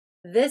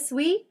This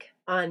week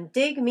on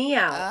Dig Me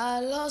Out. I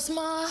lost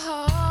my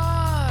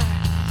heart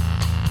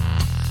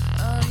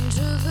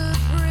under the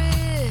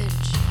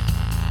bridge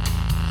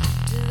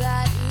to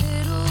that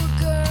little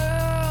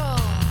girl.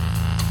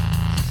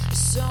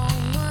 So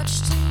much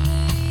to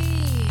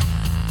me,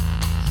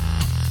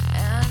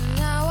 and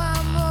now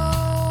I'm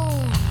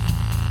home,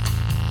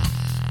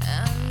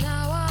 and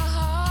now I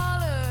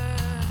holler.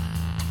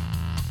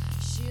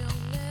 She'll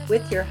never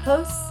With your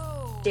hosts,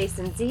 know.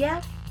 Jason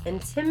Ziak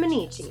and Tim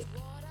Minichi.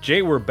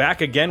 Jay, we're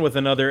back again with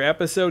another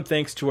episode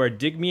thanks to our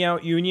Dig Me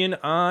Out Union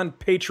on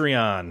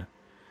Patreon.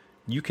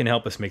 You can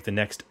help us make the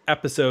next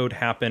episode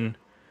happen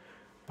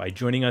by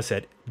joining us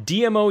at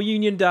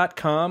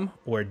dmounion.com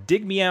or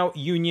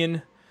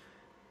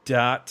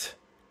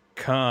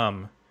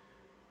digmeoutunion.com.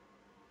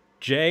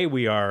 Jay,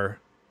 we are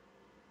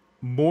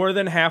more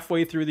than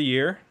halfway through the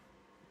year.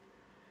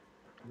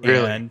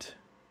 Really? And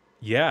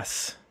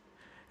yes.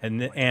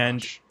 And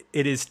gosh.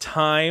 it is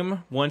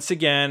time once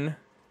again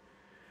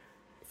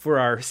for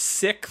our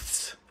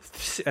sixth,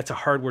 that's a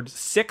hard word,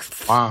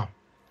 sixth Wow.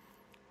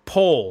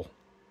 poll.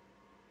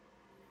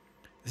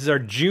 This is our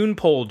June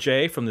poll,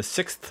 Jay, from the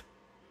 6th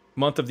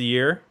month of the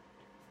year.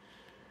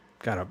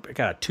 Got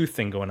a tooth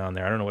thing going on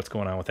there. I don't know what's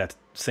going on with that,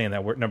 saying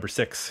that word, number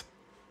 6,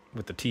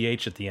 with the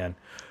TH at the end.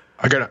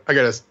 I gotta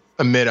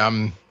admit,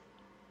 I'm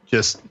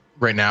just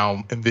right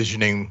now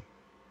envisioning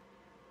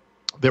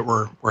that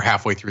we're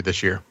halfway through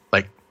this year.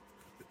 Like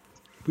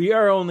We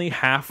are only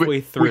halfway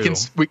through.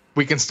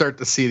 we can start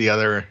to see the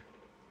other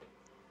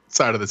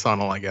side of the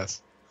tunnel, I guess.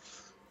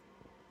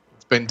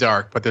 It's been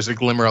dark, but there's a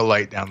glimmer of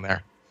light down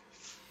there.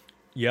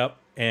 Yep,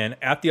 and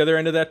at the other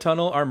end of that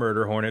tunnel are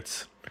murder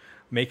hornets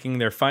making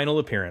their final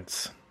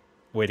appearance,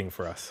 waiting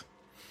for us.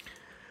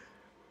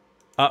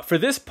 For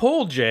this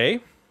poll,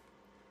 Jay,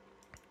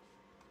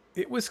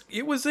 it was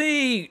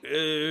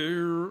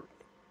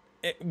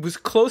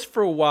close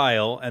for a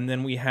while, and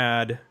then we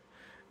had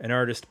an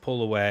artist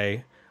pull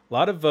away. A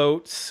lot of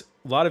votes,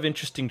 a lot of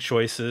interesting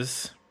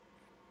choices.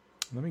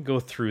 Let me go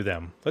through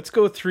them. Let's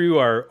go through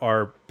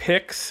our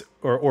picks,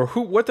 or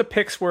what the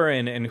picks were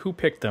and who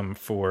picked them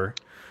for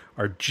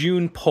our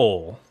June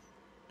poll.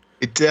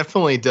 It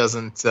definitely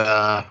doesn't.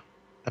 I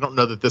don't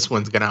know that this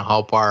one's going to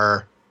help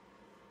our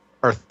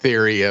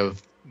theory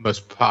of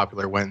most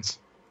popular wins,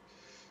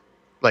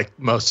 like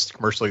most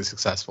commercially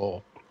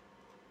successful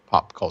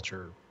pop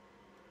culture.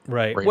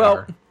 Right. radar.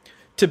 Well,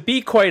 to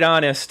be quite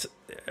honest,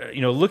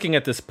 looking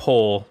at this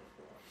poll,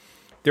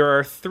 there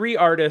are 3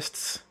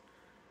 artists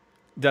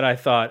that I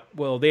thought,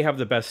 well, they have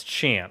the best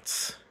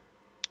chance.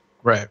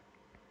 Right.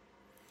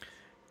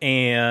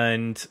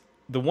 And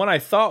the one I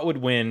thought would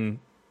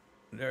win,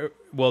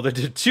 well, the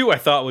 2 I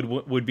thought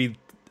would be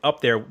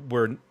up there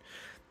were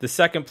the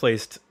second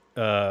placed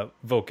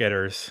vote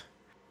getters.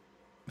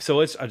 So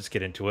I'll just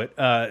get into it.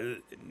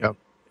 Yep.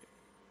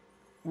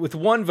 With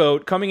 1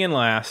 vote coming in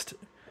last,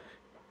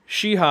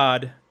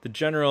 Shihad, the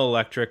General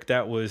Electric,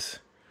 that was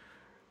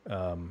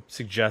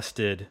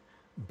suggested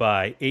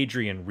by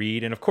Adrian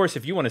Reed. And of course,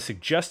 if you want to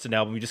suggest an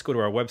album, you just go to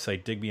our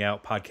website,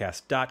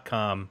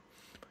 digmeoutpodcast.com.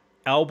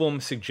 Album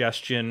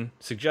suggestion,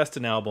 suggest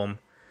an album,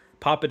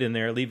 pop it in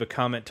there, leave a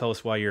comment, tell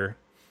us why you're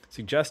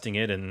suggesting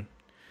it, and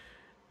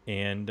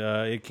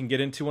it can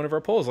get into one of our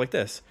polls like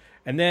this.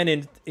 And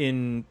then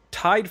in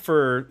tied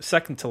for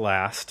second to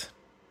last,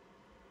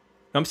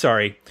 I'm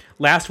sorry,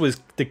 last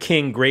was the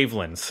King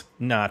Gravelands,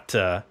 not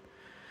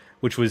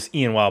which was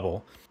Ian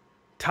Wobble.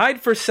 Tied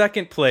for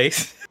second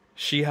place,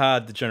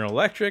 Shihad, the General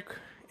Electric,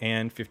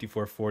 and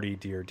 5440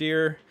 Dear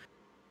Dear.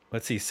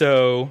 Let's see.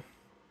 So,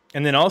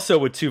 and then also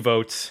with 2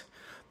 votes,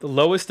 the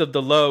lowest of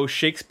the low,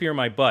 Shakespeare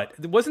My Butt.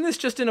 Wasn't this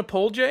just in a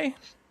poll, Jay?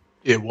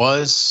 It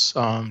was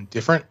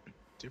different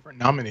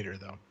nominator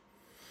though.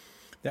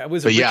 That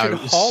was But yeah,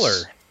 Richard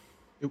Haller.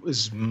 It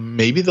was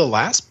maybe the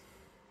last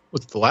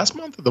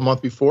month or the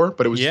month before,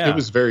 but it was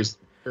very,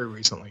 very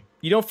recently.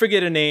 You don't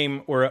forget a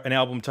name or an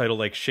album title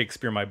like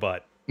Shakespeare My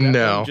Butt. That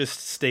No. one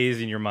just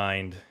stays in your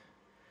mind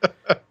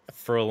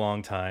for a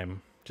long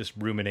time. Just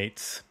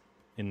ruminates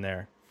in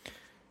there.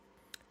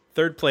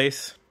 Third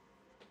place,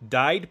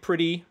 Died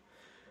Pretty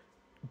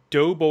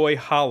Doughboy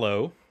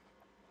Hollow,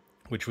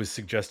 which was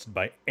suggested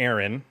by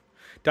Aaron.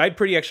 Died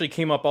Pretty actually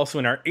came up also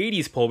in our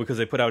 80s poll because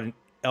they put out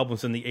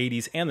albums in the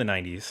 80s and the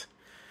 90s.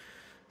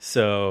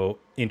 So,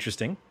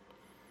 interesting.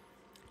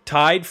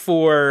 Tied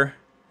for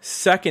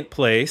second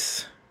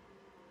place,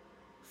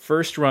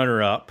 first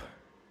runner-up,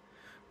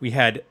 we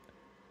had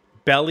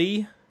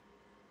Belly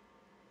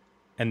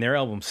and their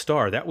album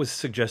Star. That was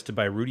suggested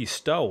by Rudy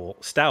Stowell.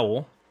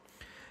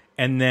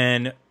 And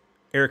then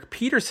Eric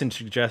Peterson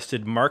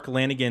suggested Mark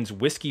Lanigan's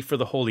Whiskey for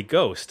the Holy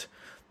Ghost.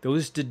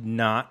 Those did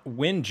not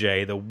win,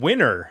 Jay. The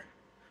winner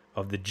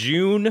of the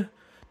June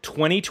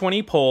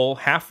 2020 poll,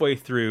 halfway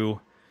through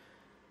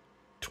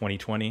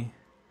 2020,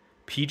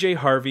 PJ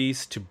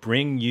Harvey's To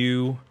Bring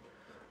You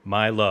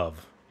My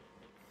Love.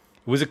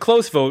 It was a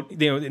close vote,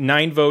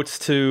 9 votes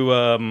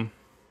to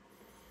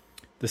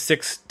the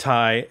 6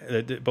 tie,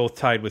 both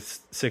tied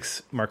with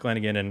 6, Mark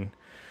Lanigan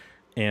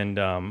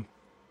and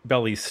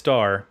Belly's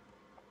Star.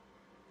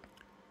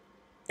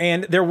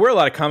 And there were a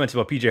lot of comments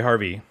about PJ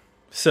Harvey.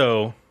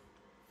 So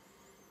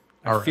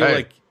I All feel right.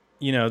 like,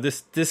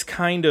 this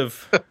kind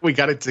of We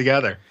got it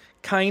together.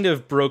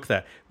 broke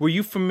that. Were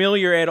you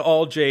familiar at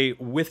all, Jay,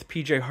 with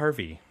PJ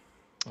Harvey?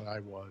 I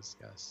was,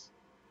 yes.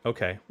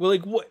 Okay. Well,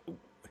 like, what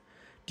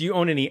do you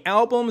own any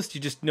albums? Do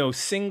you just know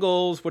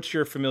singles? What's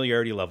your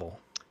familiarity level?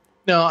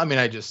 No, I mean,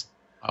 I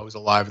was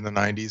alive in the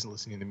 90s and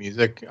listening to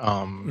music.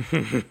 I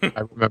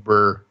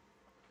remember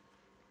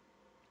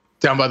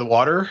Down by the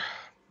Water,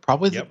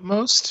 probably Yep. the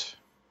most.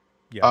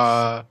 Yes.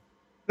 And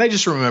I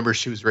just remember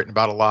she was written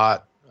about a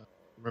lot.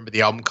 Remember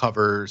the album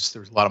covers. There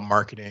was a lot of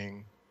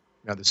marketing.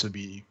 This would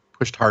be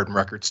pushed hard in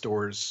record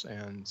stores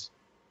and,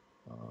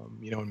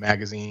 in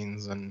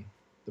magazines and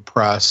the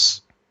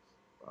press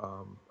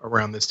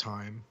around this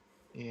time,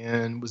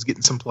 and was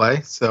getting some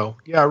play. So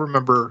yeah, I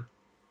remember,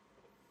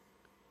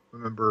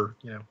 from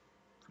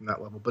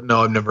that level. But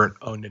no, I've never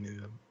owned any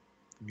of them.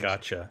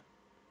 Gotcha.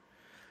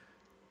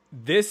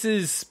 This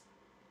is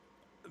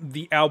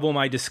the album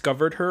I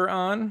discovered her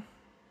on,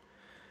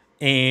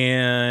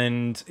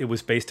 and it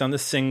was based on the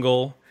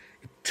single.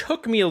 It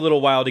took me a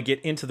little while to get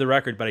into the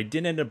record, but I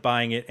did end up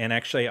buying it, and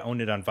actually I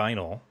owned it on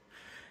vinyl,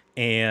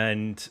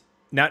 and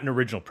not an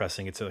original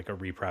pressing. It's like a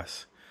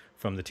repress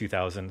from the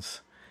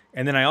 2000s.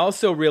 And then I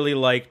also really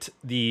liked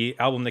the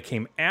album that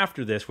came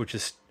after this, which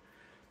is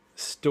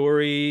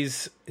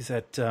Stories. Is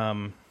that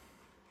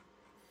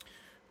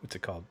what's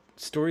it called?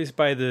 Stories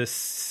from the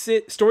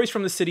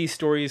City,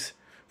 Stories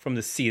from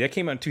the Sea. That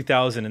came out in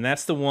 2000, and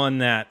that's the one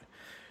that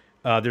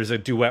there's a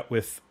duet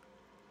with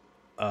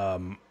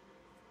Tom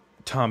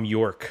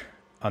York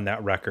on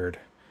that record.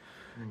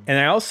 And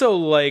I also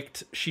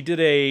liked, she did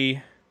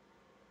a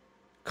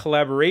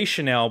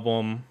collaboration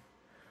album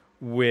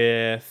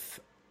with,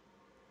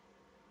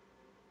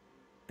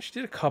 she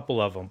did a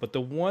couple of them, but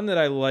the one that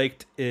I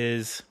liked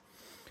is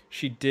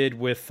she did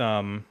with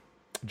John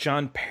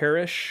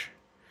Parrish,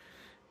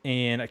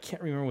 and I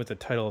can't remember what the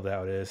title of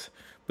that is,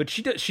 but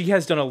she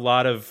has done a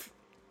lot of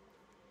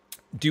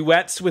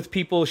duets with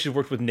people. She's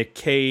worked with Nick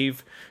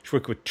Cave. She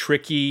worked with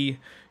Tricky.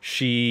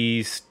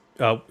 She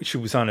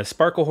was on a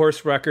Sparkle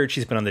Horse record.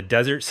 She's been on the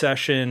Desert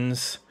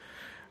Sessions.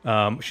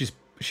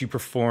 She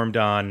performed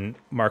on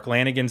Mark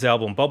Lanigan's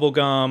album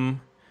Bubblegum.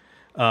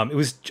 It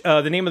was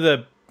the name of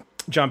the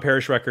John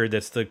Parrish record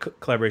that's the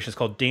collaboration is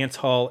called Dance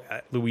Hall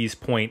at Louise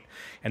Point,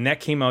 and that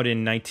came out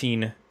in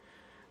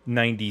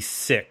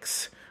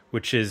 1996,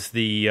 which is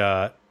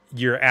the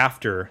year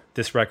after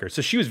this record.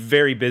 So she was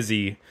very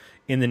busy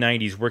in the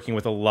 90s working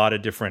with a lot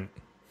of different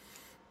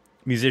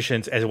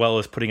musicians as well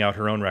as putting out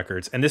her own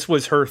records. And this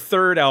was her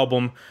third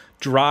album.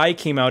 Dry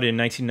came out in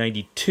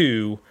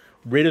 1992,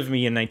 Rid of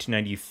Me in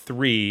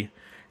 1993.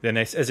 Then,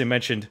 as I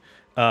mentioned,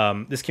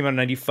 this came out in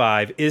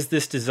 95. Is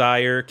This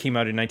Desire came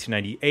out in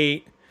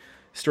 1998.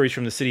 Stories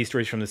from the City,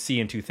 Stories from the Sea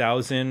in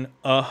 2000.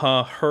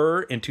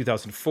 Her in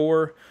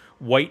 2004.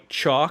 White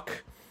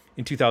Chalk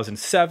in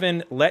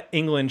 2007. Let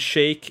England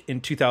Shake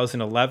in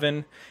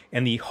 2011.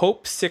 And the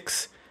Hope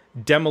 6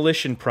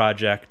 Demolition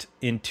Project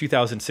in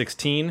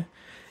 2016.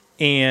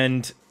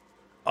 And,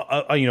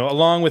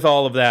 along with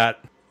all of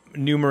that,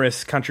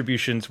 numerous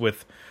contributions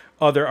with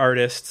other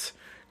artists.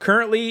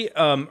 Currently,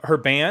 her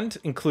band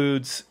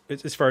includes,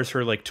 as far as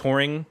her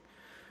touring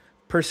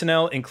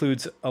personnel,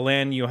 includes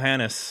Alan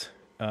Johannes.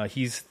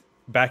 He's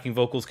backing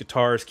vocals,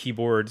 guitars,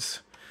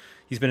 keyboards.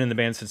 He's been in the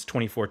band since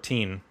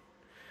 2014,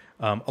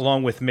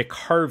 along with Mick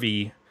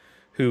Harvey,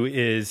 who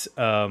is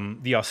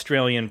the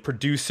Australian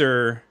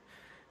producer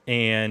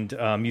and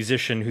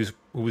musician who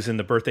was in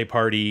the Birthday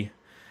Party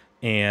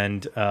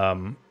and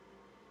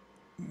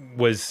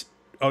was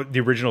the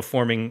original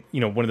forming,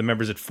 one of the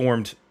members that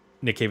formed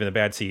Nick Cave and the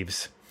Bad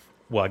Seeds.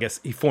 Well, I guess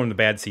he formed the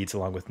Bad Seeds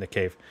along with Nick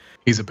Cave.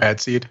 He's a bad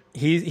seed.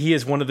 He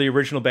is one of the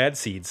original Bad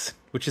Seeds,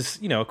 which is,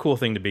 a cool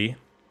thing to be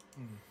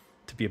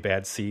a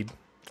bad seed.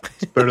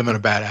 It's better than a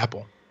bad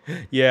apple.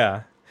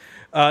 Yeah.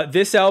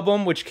 This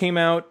album, which came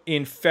out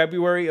in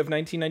February of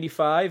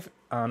 1995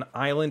 on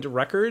Island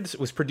Records,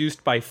 was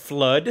produced by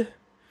Flood,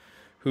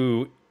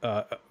 who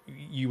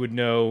you would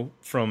know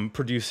from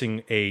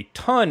producing a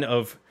ton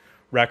of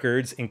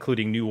records,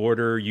 including New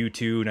Order,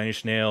 U2, Nine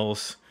Inch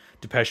Nails,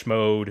 Depeche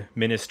Mode,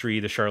 Ministry,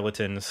 The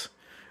Charlatans.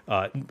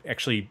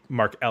 Actually,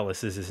 Mark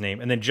Ellis is his name.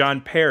 And then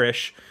John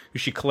Parrish, who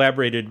she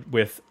collaborated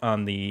with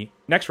on the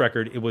next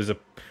record. It was a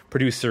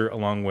producer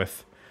along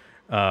with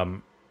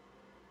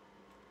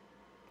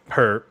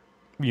her.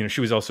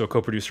 She was also a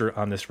co-producer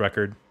on this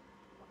record.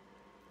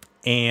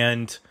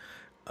 And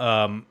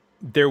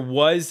there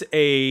was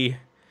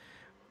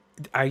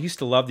I used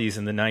to love these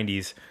in the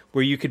 90s,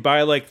 where you could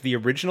buy the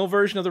original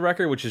version of the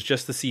record, which is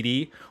just the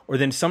CD, or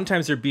then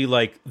sometimes there'd be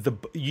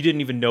you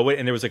didn't even know it,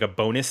 and there was a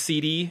bonus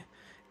CD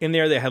in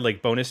there that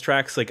had bonus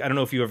tracks. I don't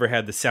know if you ever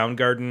had the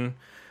Soundgarden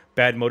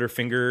Bad Motor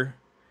Finger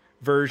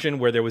version,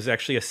 where there was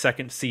actually a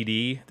second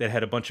CD that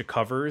had a bunch of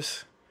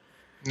covers.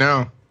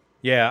 No.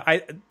 Yeah,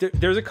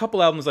 there's a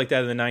couple albums like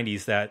that in the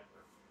 90s that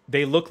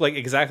they look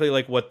exactly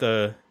like what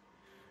the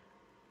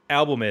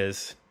album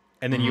is,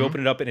 and then you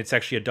open it up and it's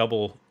actually a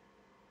double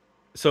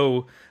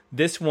So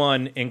this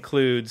one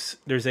includes,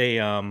 there's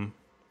a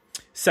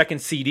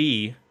second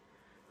CD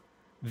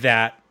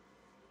that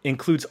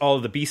includes all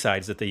of the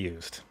B-sides that they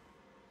used,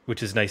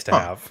 which is nice to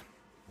have.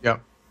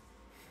 Yep.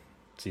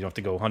 So you don't have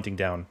to go hunting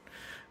down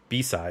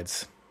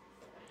B-sides.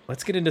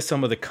 Let's get into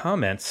some of the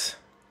comments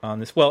on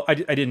this. Well, I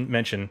didn't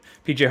mention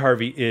PJ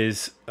Harvey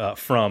is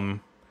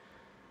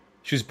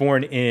she was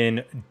born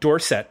in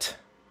Dorset,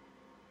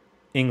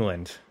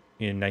 England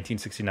in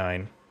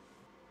 1969.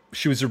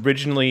 She was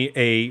originally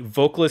a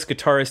vocalist,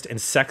 guitarist, and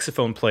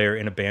saxophone player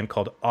in a band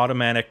called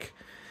Automatic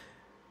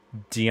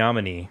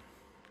Diamine.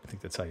 I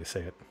think that's how you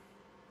say it.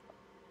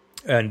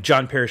 And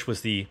John Parrish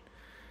was the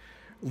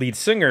lead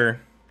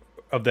singer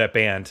of that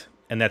band,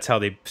 and that's how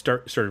they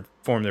started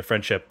forming their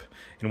friendship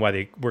and why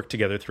they worked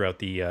together throughout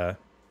the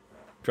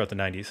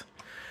 90s.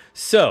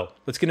 So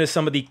let's get into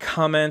some of the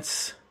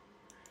comments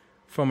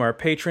from our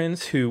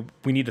patrons. Who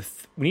we need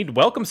to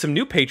welcome some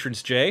new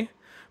patrons. Jay,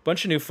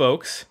 bunch of new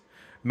folks: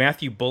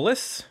 Matthew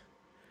Bullis,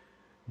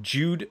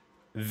 Jude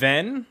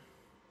Venn,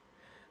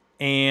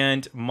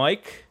 and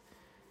Mike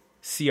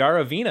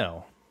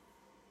Ciaravino.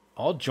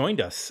 All joined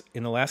us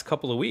in the last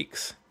couple of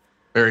weeks.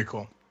 Very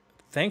cool.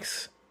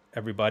 Thanks,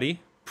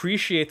 everybody.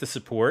 Appreciate the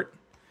support.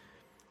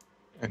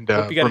 And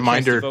Hope you got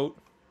reminder, a chance to vote.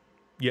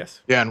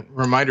 Yes. Yeah, and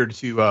reminder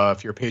to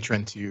if you're a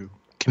patron to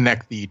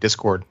connect the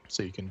Discord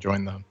so you can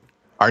join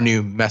our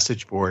new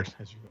message board.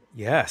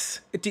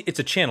 Yes. It's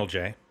a channel,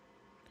 Jay.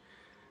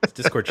 It's a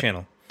Discord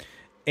channel.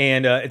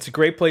 And it's a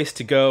great place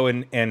to go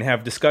and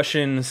have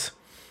discussions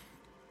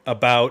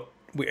about.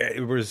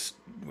 It was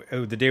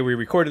the day we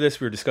recorded this,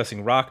 we were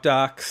discussing rock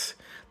docs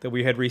that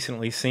we had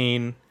recently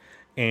seen.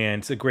 And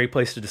it's a great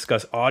place to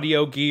discuss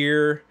audio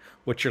gear,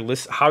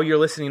 how you're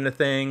listening to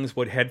things,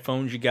 what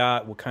headphones you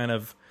got, what kind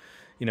of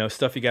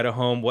stuff you got at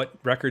home, what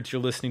records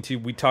you're listening to.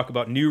 We talk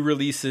about new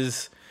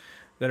releases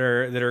that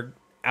are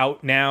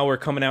out now or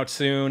coming out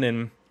soon,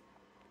 and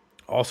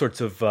all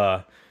sorts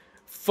of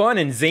fun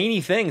and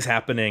zany things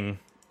happening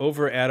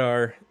over at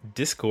our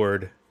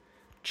Discord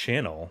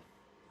channel.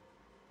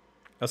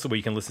 Also, where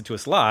you can listen to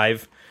us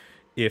live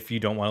if you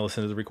don't want to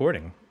listen to the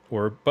recording,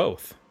 or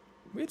both.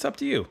 It's up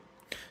to you.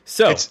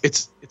 So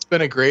it's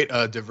been a great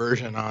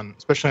diversion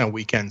especially on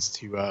weekends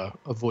to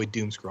avoid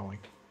doom scrolling.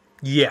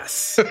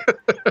 Yes.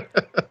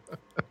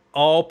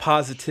 All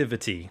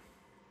positivity.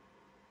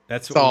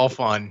 It's all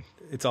fun.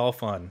 It's all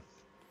fun.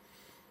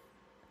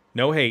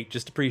 No hate,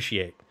 just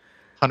appreciate.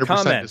 100%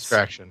 Comments.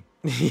 distraction.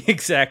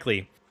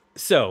 Exactly.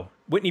 So,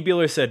 Whitney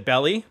Beeler said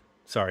belly.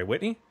 Sorry,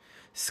 Whitney.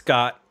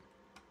 Scott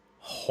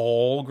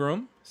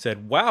Holgram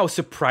said, wow,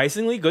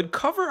 surprisingly good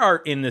cover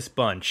art in this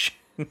bunch.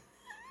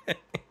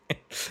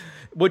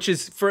 Which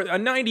is, for a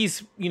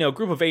 90s,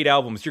 group of 8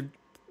 albums,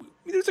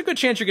 there's a good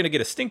chance you're going to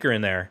get a stinker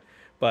in there.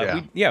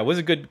 But it was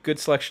a good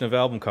selection of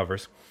album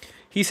covers.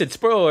 He said,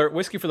 spoiler alert,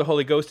 Whiskey for the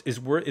Holy Ghost is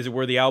a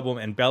worthy album,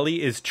 and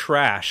Belly is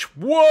trash.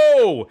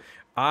 Whoa!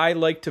 I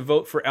like to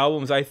vote for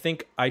albums I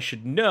think I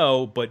should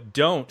know, but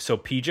don't. So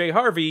PJ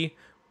Harvey,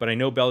 but I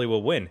know Belly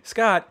will win.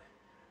 Scott,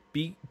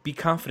 be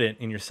confident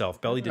in yourself.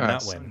 Belly did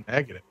not win.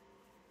 Negative.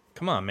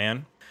 Come on,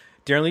 man.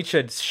 Darren Leach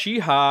said,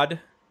 Shihad,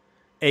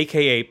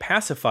 a.k.a.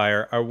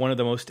 Pacifier, are one of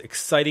the most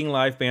exciting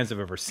live bands I've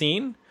ever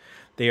seen.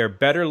 They are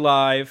better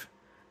live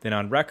than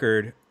on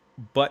record,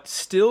 but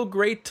still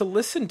great to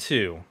listen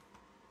to.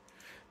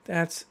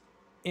 That's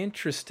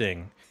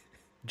interesting.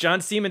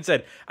 John Seaman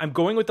said, I'm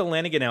going with the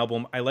Lanigan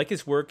album. I like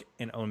his work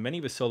and own many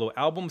of his solo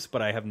albums,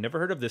 but I have never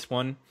heard of this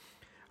one.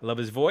 I love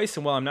his voice,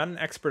 and while I'm not an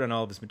expert on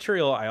all of his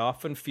material, I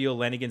often feel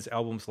Lanigan's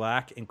albums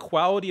lack in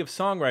quality of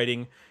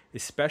songwriting,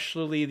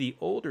 especially the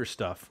older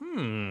stuff.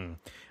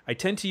 I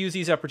tend to use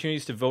these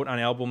opportunities to vote on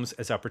albums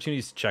as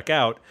opportunities to check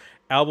out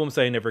albums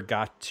that I never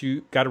got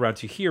around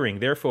to hearing.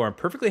 Therefore, I'm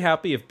perfectly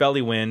happy if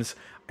Belly wins.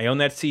 I own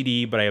that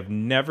CD, but I have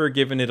never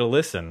given it a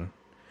listen.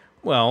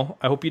 Well,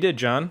 I hope you did,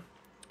 John.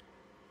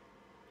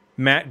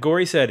 Matt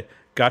Gorey said,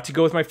 got to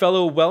go with my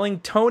fellow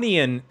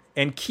Wellingtonian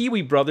and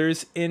Kiwi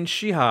brothers in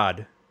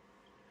Shihad.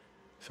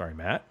 Sorry,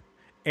 Matt.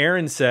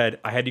 Aaron said,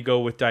 I had to go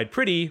with Died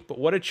Pretty, but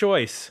what a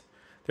choice.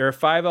 There are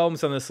 5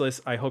 albums on this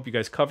list I hope you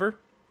guys cover.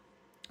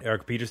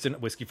 Eric Peterson,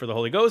 Whiskey for the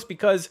Holy Ghost,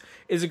 because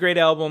it is a great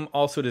album.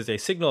 Also, it is a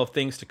signal of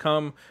things to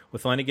come,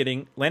 with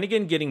Lanigan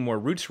getting more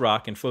roots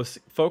rock and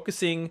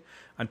focusing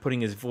on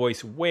putting his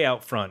voice way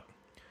out front.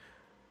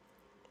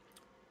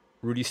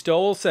 Rudy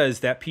Stoll says,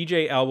 that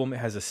PJ album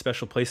has a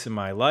special place in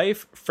my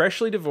life.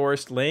 Freshly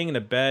divorced, laying in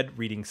a bed,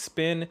 reading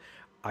Spin.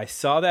 I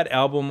saw that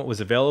album was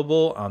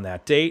available on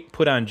that date,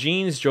 put on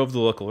jeans, drove to the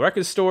local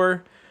record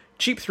store,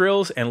 Cheap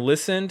Thrills, and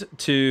listened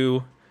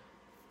to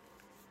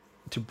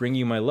Bring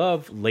You My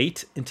Love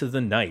late into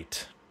the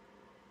night.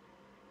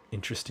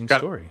 Interesting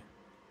story.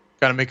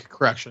 Got to make a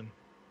correction.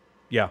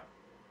 Yeah.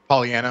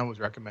 Pollyanna was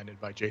recommended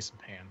by Jason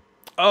Pan.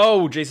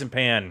 Oh, Jason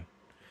Pan.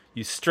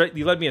 You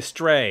led me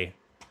astray.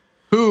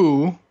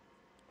 Who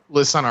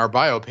lists on our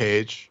bio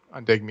page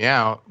on Dig Me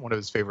Out, one of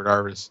his favorite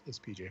artists is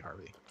PJ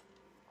Harvey.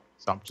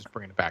 So I'm just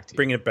bringing it back to you.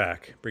 Bring it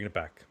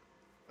back.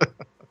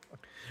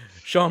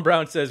 Sean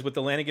Brown says, with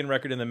the Lanigan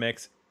record in the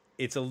mix,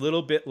 It's a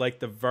little bit like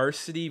the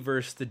varsity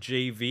versus the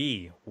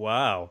JV.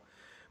 Wow.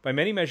 By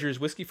many measures,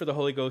 Whiskey for the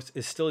Holy Ghost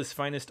is still his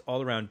finest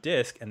all-around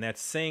disc, and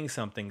that's saying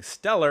something.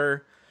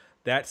 Stellar.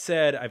 That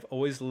said, I've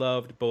always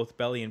loved both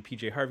Belly and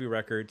PJ Harvey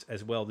records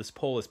as well. This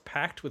poll is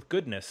packed with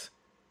goodness.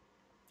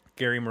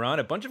 Gary Moran,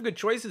 a bunch of good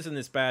choices in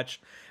this batch.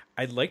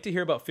 I'd like to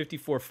hear about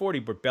 5440,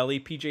 but Belly,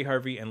 PJ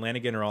Harvey, and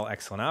Lanigan are all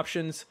excellent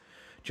options.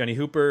 Johnny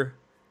Hooper,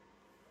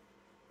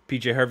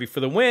 PJ Harvey for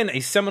the win. A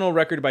seminal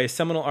record by a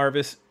seminal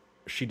artist.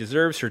 She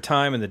deserves her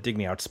time in the Dig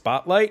Me Out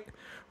spotlight.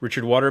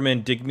 Richard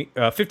Waterman,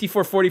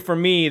 5440 for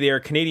me. They are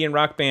a Canadian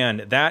rock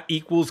band. That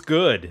equals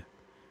good.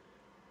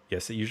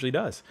 Yes, it usually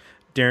does.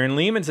 Darren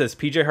Lehman says,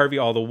 PJ Harvey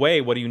all the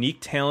way. What a unique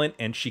talent.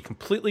 And she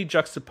completely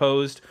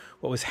juxtaposed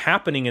what was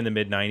happening in the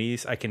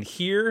mid-90s. I can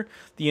hear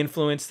the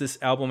influence this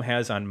album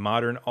has on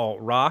modern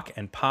alt-rock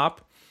and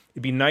pop.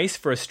 It'd be nice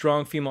for a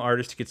strong female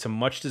artist to get some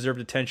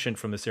much-deserved attention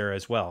from this era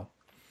as well.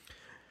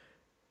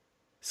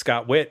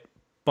 Scott Witt,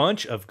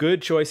 bunch of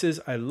good choices.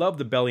 I love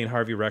the Belly and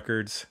Harvey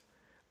records.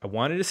 I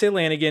wanted to say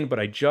Lanigan, but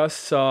I just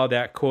saw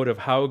that quote of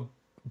how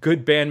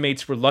good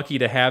bandmates were lucky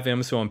to have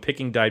him, so I'm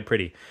picking Died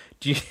Pretty.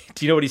 Do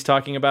you know what he's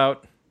talking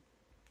about?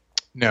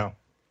 No.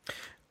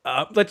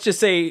 Let's just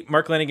say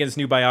Mark Lanigan's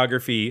new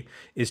biography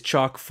is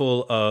chock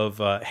full of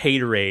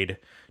haterade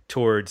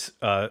towards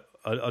a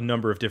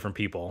number of different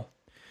people.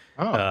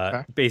 Oh,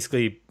 okay.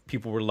 Basically,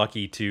 people were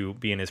lucky to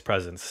be in his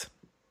presence.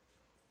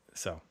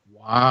 So.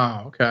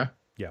 Wow. Okay.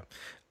 Yeah.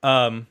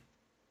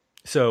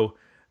 So.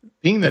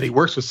 Being that he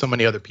works with so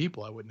many other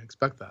people, I wouldn't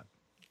expect that.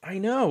 I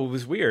know, it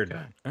was weird.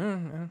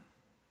 Okay.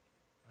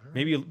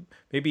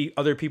 Maybe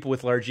other people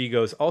with large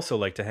egos also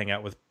like to hang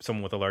out with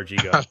someone with a large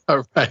ego.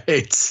 All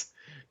right.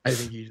 I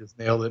think you just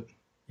nailed it.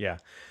 Yeah.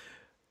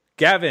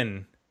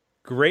 Gavin,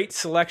 great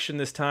selection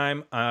this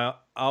time.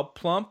 I'll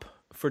plump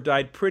for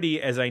Died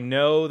Pretty, as I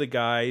know the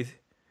guy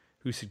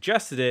who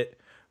suggested it.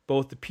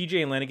 Both the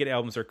PJ and Lanigan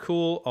albums are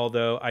cool,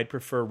 although I'd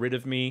prefer Rid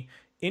of Me.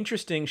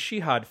 Interesting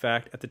Shihad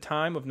fact, at the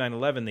time of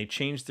 9/11, they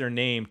changed their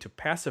name to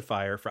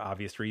Pacifier for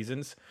obvious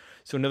reasons.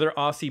 So another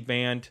Aussie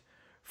band,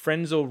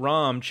 Frenzo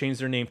Ram,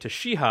 changed their name to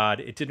Shihad.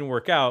 It didn't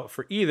work out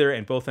for either,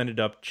 and both ended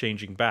up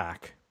changing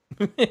back.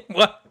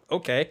 What?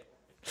 Okay.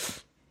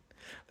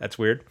 That's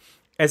weird.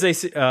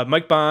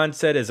 Mike Bond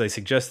said, as I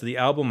suggested the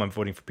album, I'm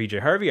voting for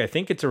PJ Harvey. I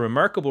think it's a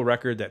remarkable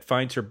record that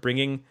finds her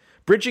bridging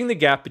the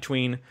gap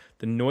between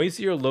the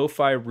noisier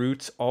lo-fi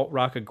roots,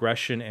 alt-rock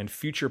aggression, and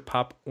future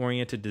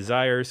pop-oriented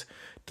desires,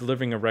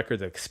 delivering a record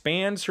that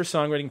expands her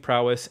songwriting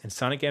prowess and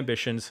sonic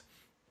ambitions.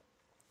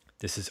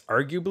 This is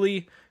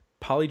arguably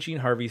Polly Jean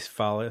Harvey's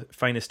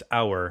finest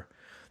hour.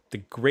 The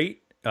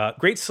great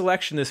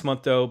selection this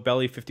month, though.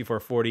 Belly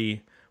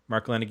 5440,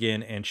 Mark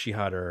Lanigan, and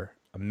Shihad are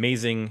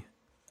amazing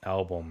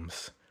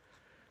albums.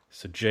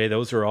 So, Jay,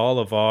 those are all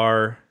of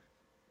our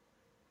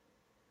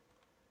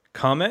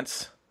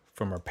comments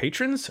from our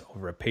patrons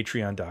over at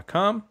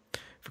patreon.com.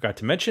 Forgot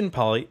to mention,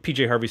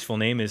 PJ Harvey's full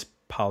name is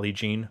Polly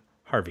Jean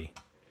Harvey.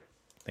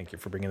 Thank you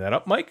for bringing that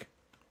up, Mike.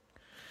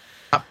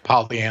 Not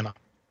Pollyanna.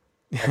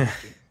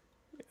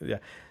 Yeah,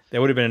 that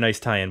would have been a nice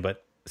tie-in,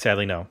 but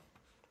sadly no.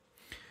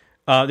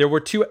 There were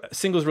two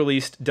singles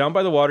released. Down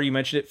by the Water, you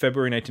mentioned it,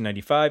 February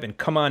 1995, and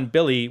Come On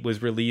Billy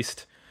was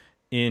released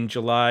in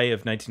July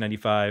of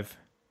 1995.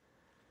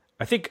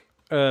 I think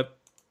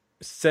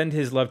Send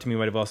His Love to Me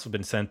might have also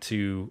been sent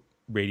to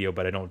radio,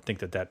 but I don't think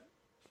that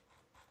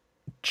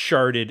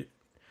charted.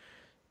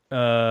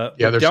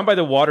 Down by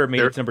the Water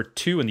made its number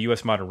 2 in the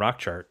U.S. Modern Rock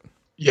chart.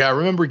 Yeah, I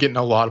remember getting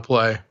a lot of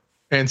play.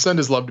 And Send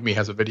His Love to Me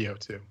has a video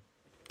too.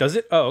 Does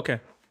it? Oh, okay.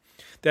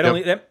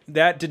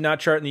 That did not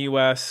chart in the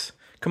U.S.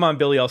 Come On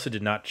Billy also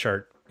did not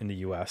chart in the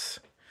U.S.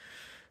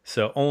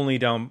 So only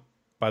Down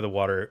by the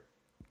Water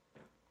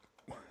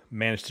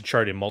managed to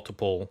chart in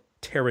multiple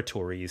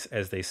territories,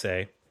 as they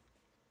say.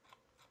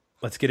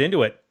 Let's get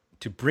into it.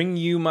 To Bring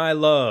You My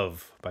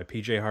Love by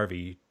PJ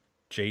Harvey.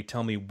 Jay,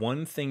 tell me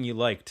one thing you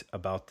liked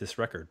about this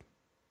record.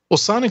 Well,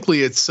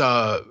 sonically,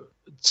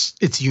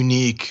 it's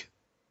unique.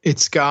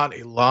 It's got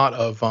a lot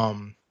of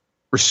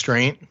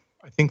restraint,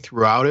 I think,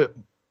 throughout it.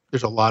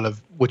 There's a lot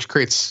of, which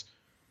creates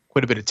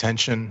quite a bit of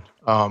tension.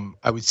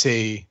 I would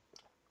say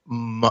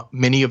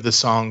many of the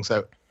songs,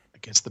 I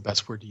guess the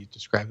best word to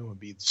describe them would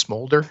be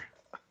smolder.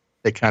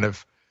 They kind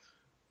of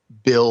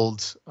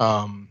build,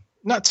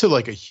 not to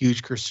like a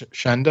huge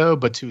crescendo,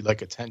 but to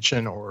like a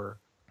tension or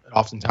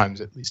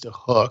oftentimes at least a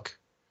hook.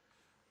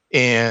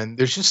 And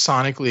there's just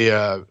sonically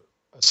a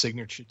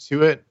signature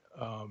to it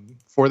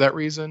for that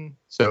reason.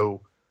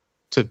 So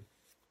to,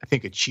 I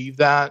think, achieve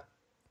that,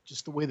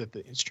 just the way that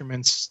the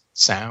instruments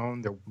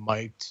sound, they're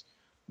mic'd,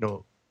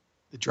 the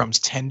drums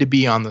tend to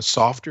be on the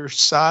softer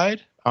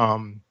side.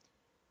 And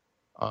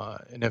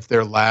if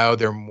they're loud,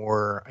 they're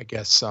more, I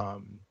guess, a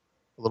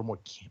little more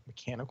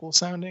mechanical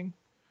sounding.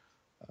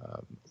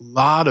 A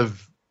lot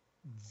of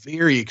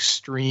very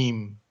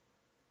extreme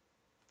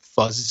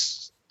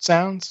fuzz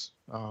sounds,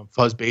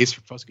 fuzz bass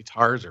or fuzz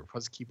guitars or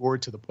fuzz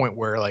keyboard, to the point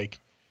where, like,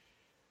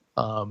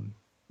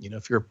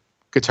 if you're a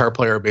guitar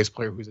player or bass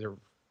player who's ever,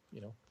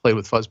 played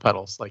with fuzz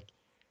pedals, like,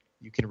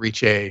 you can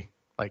reach a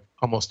like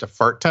almost a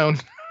fart tone,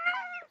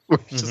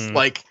 which is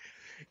like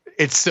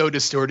it's so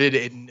distorted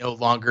it no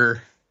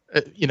longer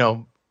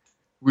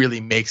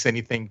really makes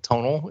anything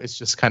tonal. It's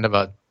just kind of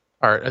a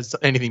or as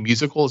anything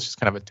musical. It's just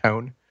kind of a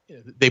tone.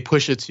 They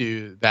push it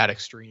to that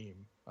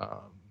extreme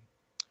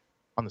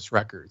on this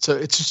record. So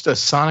it's just a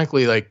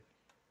sonically like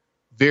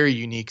very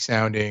unique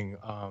sounding,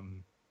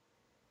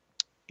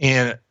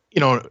 and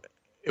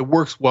it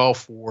works well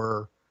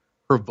for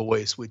her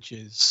voice, which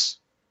is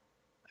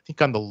I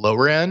think on the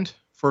lower end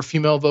for a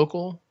female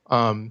vocal.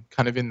 Kind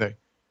of in the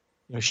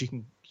she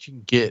can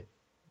get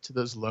to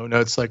those low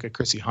notes like a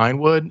Chrissy Hynde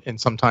would,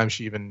 and sometimes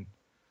she even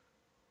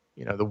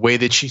the way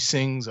that she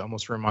sings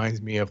almost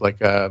reminds me of like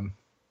a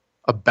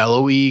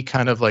bellowy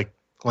kind of like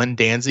Glenn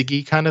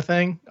Danzig-y kind of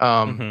thing.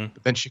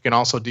 But then she can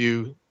also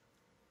do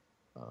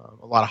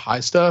a lot of high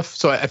stuff.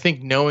 So I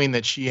think knowing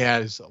that she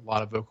has a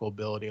lot of vocal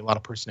ability, a lot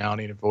of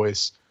personality in her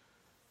voice,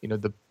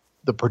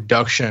 the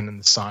production and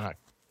the sonic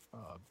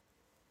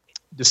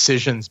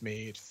decisions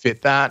made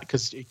fit that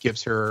because it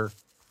gives her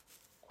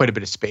quite a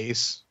bit of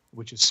space,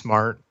 which is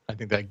smart. I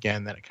think that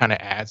again, that it kind of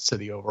adds to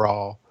the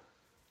overall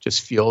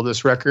just feel of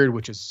this record,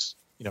 which is,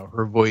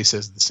 her voice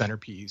as the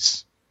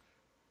centerpiece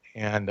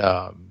and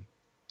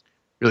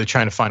really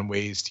trying to find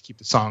ways to keep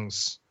the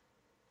songs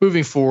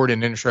moving forward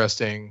and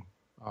interesting,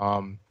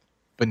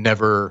 but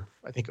never,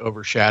 I think,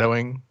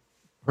 overshadowing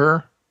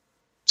her.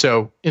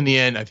 So in the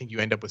end, I think you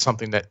end up with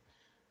something that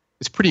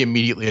is pretty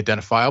immediately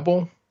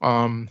identifiable,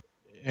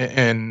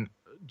 and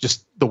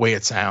just the way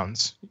it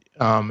sounds.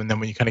 And then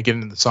when you kind of get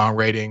into the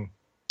songwriting,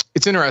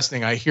 it's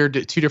interesting. I hear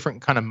two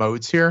different kind of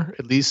modes here.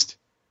 At least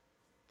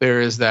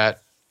there is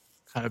that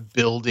kind of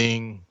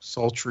building,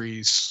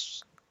 sultry,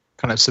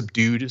 kind of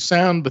subdued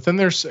sound. But then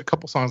there's a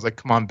couple songs like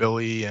Come On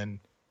Billy and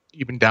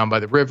even Down by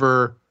the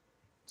River,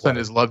 Send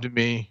His Love to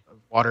Me,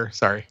 Water,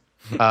 sorry,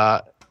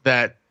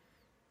 that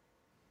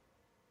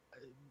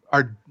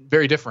are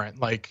very different.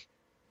 Like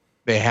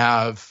they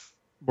have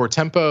more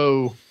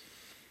tempo,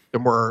 they're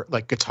more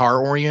like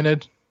guitar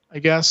oriented, I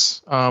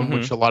guess,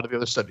 which a lot of the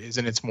other stuff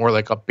isn't. It's more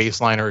like a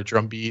bass line or a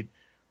drum beat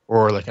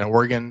or like an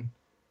organ,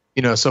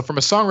 so from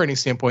a songwriting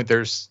standpoint,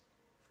 there's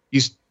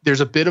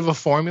a bit of a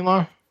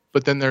formula,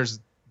 but then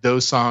there's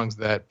those songs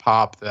that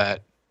pop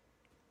that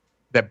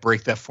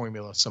break that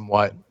formula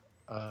somewhat,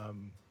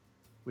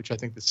 which I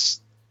think it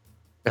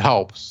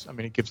helps. I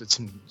mean, it gives it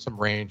some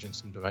range and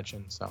some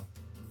dimension. So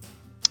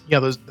yeah,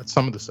 that's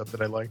some of the stuff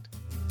that I liked.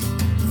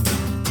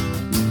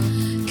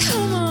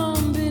 Come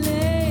on,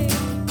 Billy,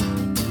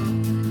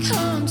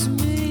 come to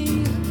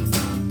me.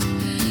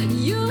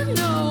 You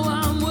know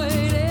I'm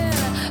waiting.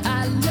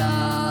 I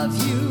love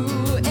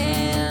you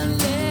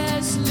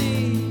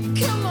endlessly.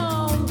 Come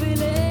on,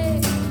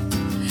 Billy,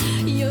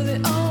 you're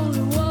the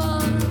only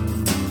one.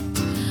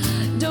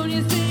 Don't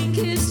you think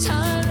it's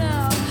time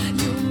now?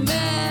 You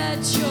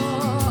met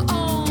your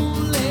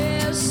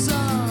only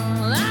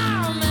son.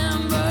 I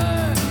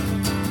remember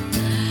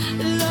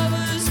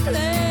lovers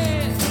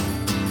play.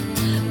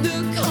 The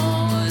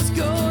chorus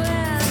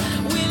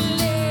going, we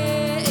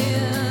lay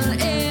in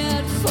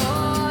it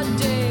for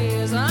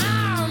days.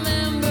 I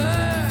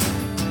remember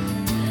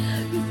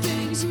the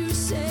things you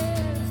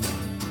said,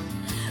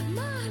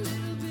 my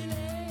little Billy.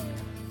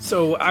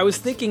 So I was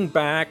thinking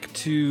back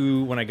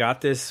to when I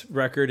got this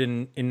record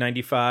in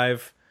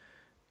 95.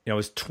 I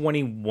was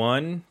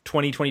 21,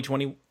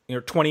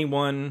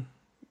 21,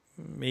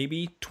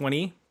 maybe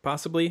 20,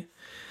 possibly.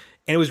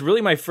 And it was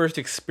really my first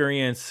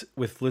experience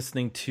with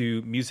listening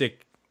to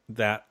music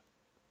that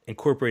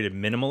incorporated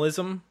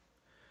minimalism.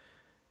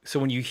 So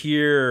when you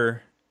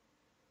hear,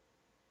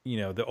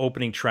 the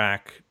opening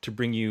track, To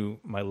Bring You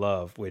My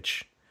Love,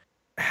 which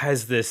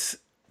has this,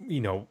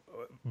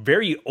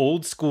 very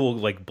old school,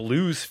 like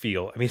blues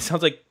feel. I mean, it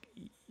sounds like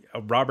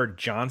a Robert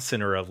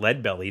Johnson or a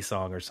Leadbelly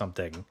song or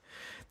something,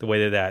 the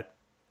way that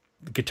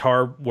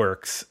guitar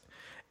works.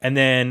 And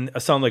then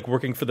a song like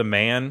Working for the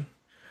Man,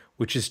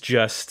 which is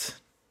just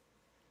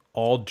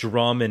all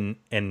drum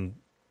and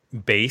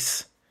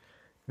bass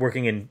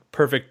working in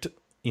perfect,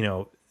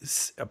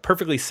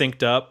 perfectly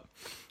synced up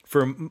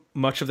for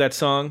much of that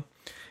song.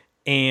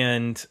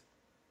 And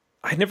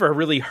I never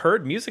really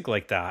heard music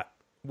like that,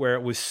 where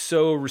it was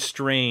so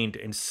restrained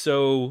and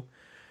so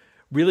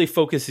really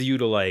focuses you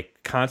to like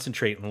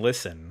concentrate and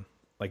listen.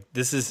 Like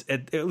this is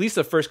at least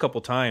the first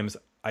couple times,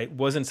 I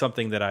wasn't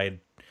something that I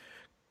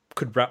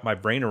could wrap my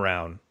brain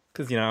around,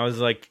 because I was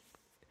like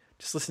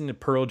just listening to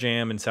Pearl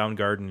Jam and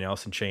Soundgarden and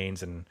Alice in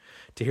Chains, and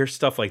to hear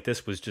stuff like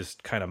this was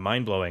just kind of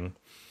mind blowing.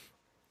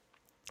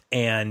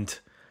 And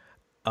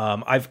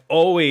I've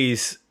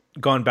always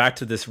gone back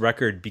to this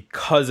record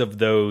because of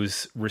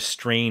those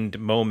restrained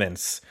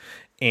moments,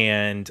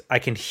 and I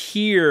can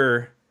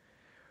hear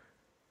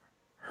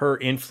her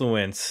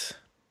influence,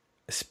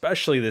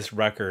 especially this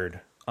record,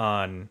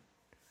 on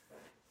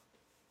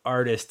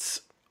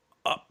artists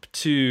up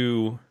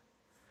to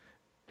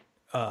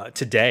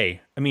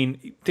today. I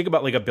mean, think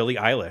about like a Billie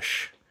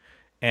Eilish,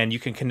 and you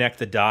can connect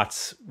the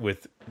dots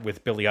with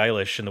Billie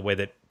Eilish and the way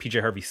that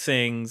PJ Harvey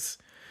sings,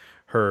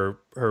 her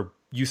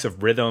use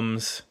of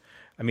rhythms.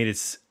 I mean,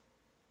 it's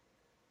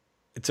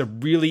a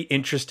really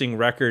interesting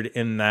record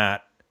in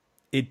that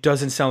it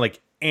doesn't sound like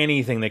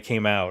anything that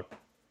came out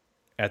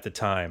at the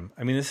time.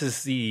 I mean, this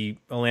is the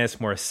Alanis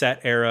Morissette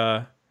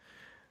era.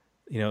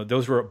 You know,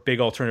 those were big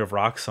alternative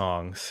rock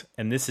songs,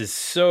 and this is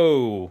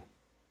so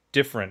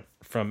different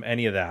from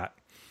any of that.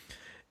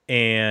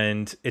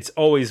 And it's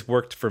always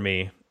worked for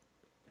me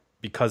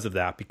because of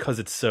that, because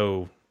it's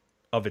so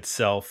of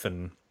itself,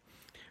 and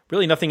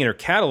really nothing in her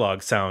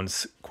catalog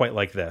sounds quite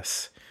like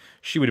this.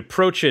 She would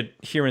approach it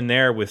here and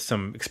there with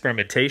some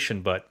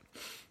experimentation, but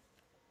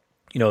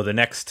you know, not the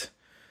next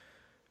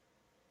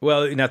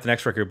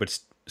record, but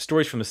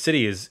Stories from the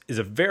City is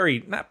a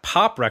very, not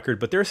pop record,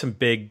 but there are some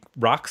big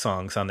rock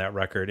songs on that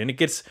record. And it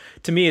gets,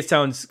 to me,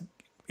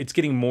 it's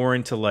getting more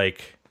into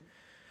like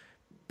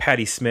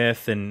Patti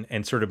Smith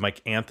and sort of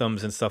like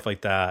anthems and stuff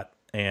like that.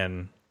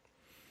 And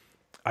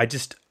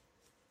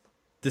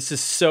this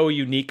is so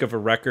unique of a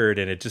record,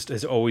 and it just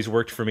has always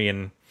worked for me.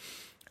 And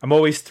I'm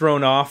always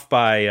thrown off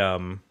by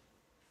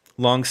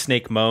Long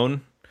Snake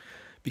Moan,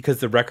 because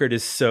the record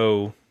is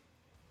so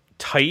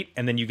tight,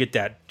 and then you get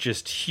that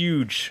just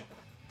huge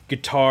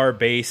guitar,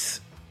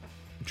 bass,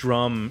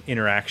 drum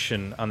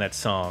interaction on that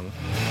song.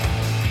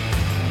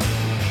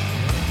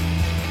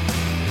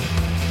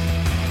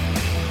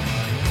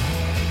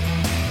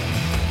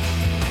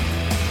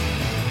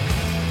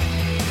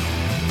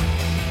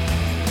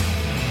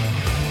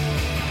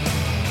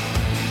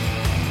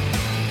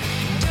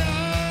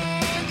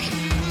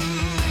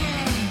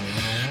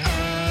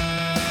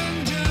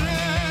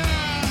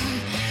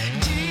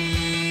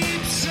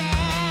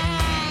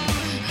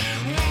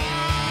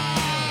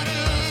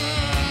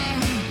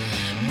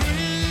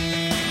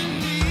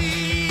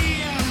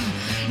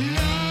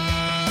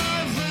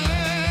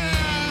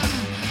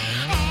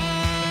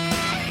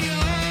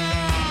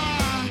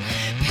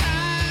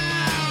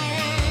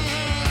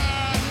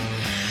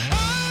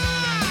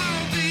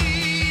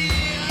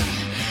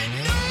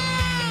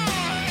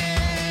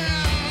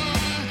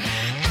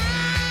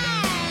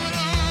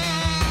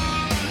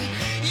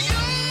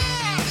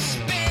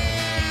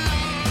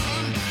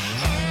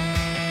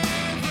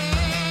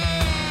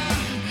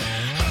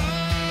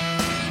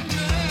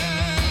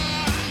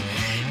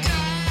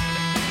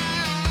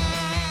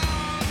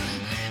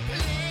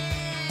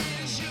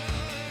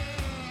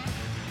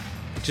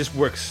 Just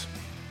works.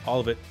 All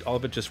of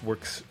it just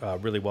works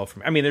really well for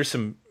me. I mean, there's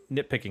some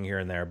nitpicking here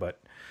and there,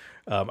 but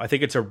I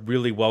think it's a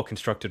really well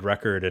constructed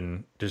record,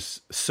 and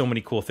there's so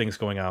many cool things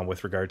going on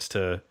with regards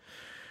to,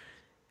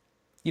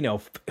 you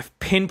know,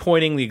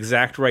 pinpointing the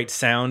exact right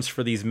sounds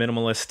for these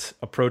minimalist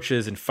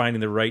approaches and finding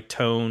the right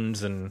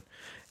tones and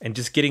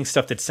just getting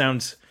stuff that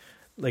sounds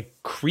like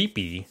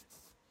creepy,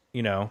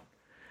 you know.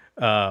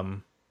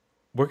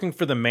 Working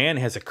for the Man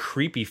has a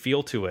creepy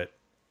feel to it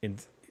in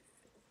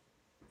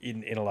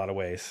a lot of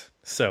ways.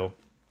 So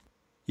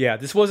yeah,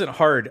 this wasn't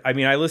hard. I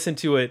mean, I listened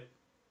to it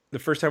the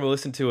first time I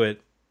listened to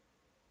it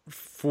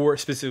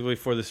specifically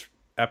for this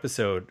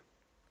episode.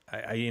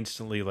 I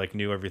instantly like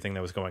knew everything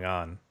that was going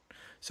on.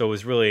 So it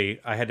was really,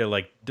 I had to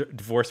like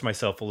divorce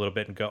myself a little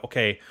bit and go,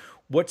 okay,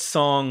 what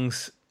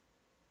songs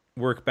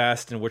work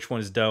best and which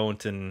ones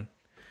don't, and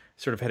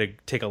sort of had to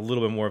take a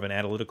little bit more of an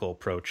analytical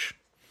approach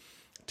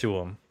to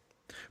them.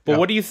 But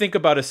what do you think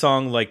about a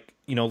song like,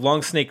 you know,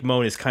 Long Snake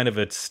Moan is kind of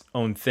its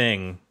own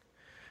thing.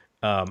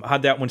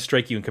 How'd that one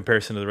strike you in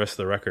comparison to the rest of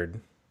the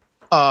record?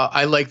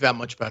 I like that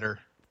much better.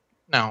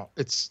 Now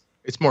it's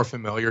more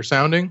familiar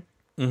sounding.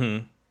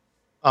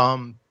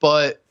 Mm-hmm.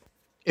 But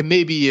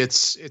maybe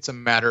it's a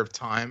matter of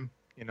time.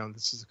 You know,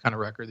 this is the kind of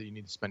record that you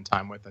need to spend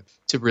time with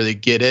to really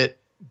get it.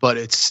 But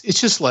it's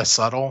just less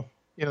subtle.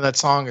 You know, that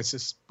song, it's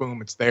just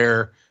boom, it's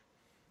there.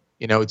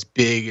 You know, it's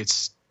big.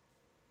 It's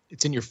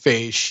in your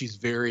face. She's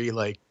very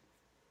like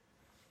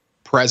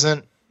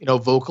present, you know,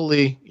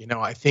 vocally. You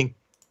know, I think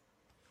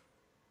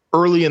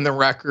early in the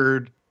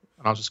record,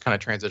 and I'll just kind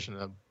of transition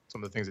to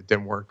some of the things that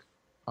didn't work.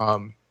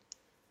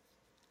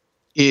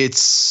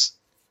 It's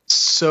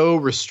so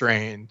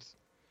restrained.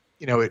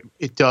 You know,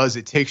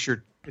 it takes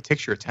your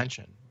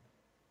attention.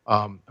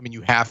 I mean,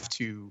 you have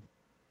to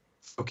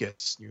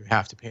focus. You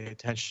have to pay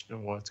attention to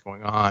what's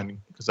going on,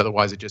 because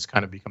otherwise it just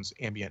kind of becomes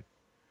ambient,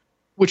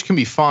 which can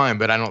be fine,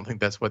 but I don't think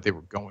that's what they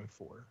were going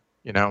for,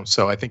 you know?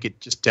 So I think it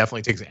just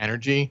definitely takes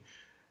energy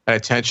and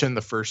attention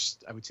the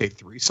first, I would say,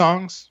 3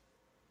 songs.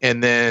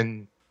 And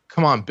then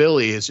Come On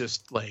Billy is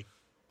just like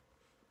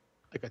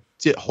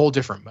a whole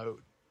different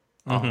mode.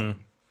 Mm-hmm.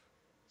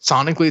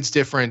 Sonically, it's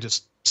different.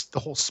 Just the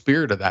whole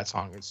spirit of that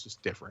song is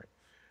just different.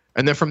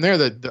 And then from there,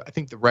 I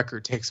think the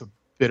record takes a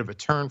bit of a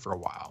turn for a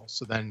while.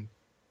 So then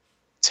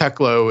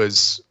Teklo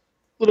is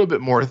a little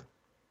bit more,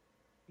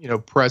 you know,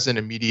 present,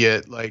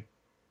 immediate, like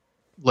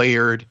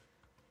layered.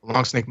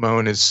 Long Snake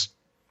Moan it's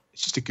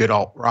just a good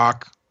alt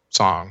rock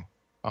song.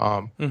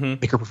 I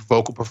think her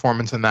vocal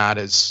performance in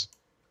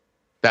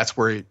that's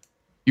where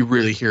you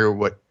really hear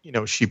what, you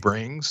know, she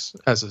brings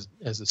as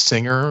a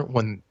singer,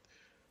 when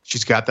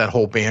she's got that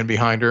whole band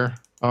behind her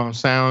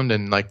sound,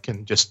 and like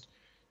can just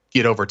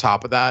get over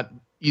top of that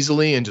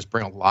easily and just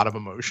bring a lot of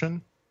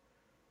emotion.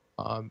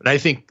 And I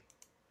think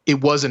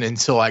it wasn't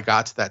until I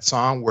got to that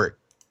song where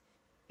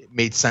it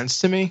made sense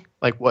to me,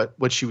 like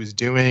what she was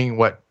doing,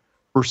 what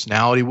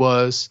personality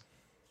was.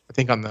 I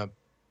think on the,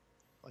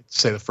 like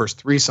say the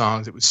first 3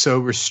 songs, it was so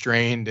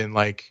restrained and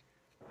like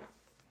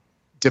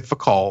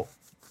difficult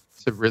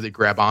to really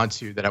grab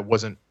onto that I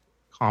wasn't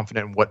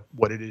confident in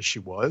what it is she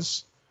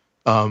was,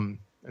 in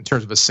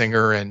terms of a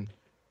singer and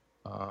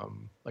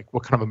like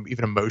what kind of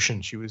even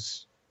emotion she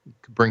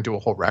could bring to a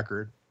whole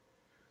record.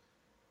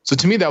 So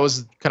to me, that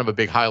was kind of a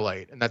big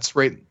highlight, and that's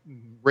right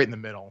in the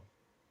middle.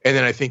 And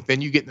then I think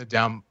then you get in the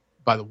Down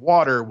by the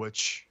Water,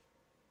 which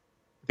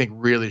I think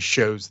really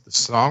shows the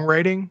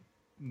songwriting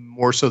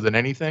more so than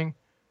anything.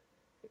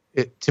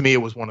 To me,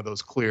 it was one of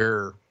those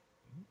clear.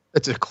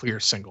 It's a clear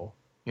single.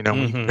 You know,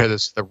 when you compare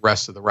this to the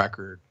rest of the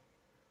record,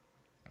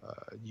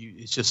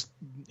 it's just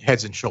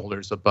heads and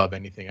shoulders above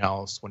anything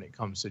else when it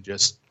comes to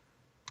just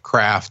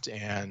craft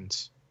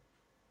and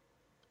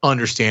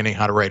understanding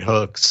how to write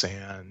hooks,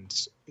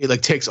 and it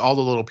like takes all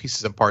the little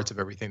pieces and parts of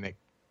everything that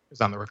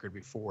is on the record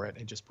before it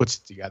and just puts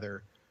it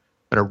together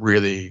in a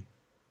really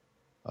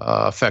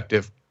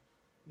effective,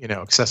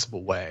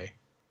 accessible way.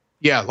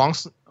 Yeah, Long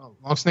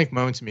Snake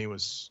Moan to me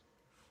was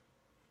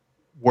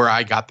where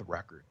I got the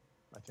record,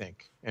 I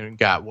think, and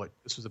got what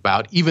this was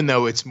about. Even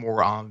though it's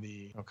more on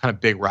the kind of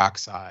big rock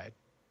side,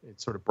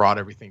 it sort of brought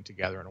everything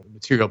together in a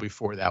material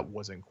before that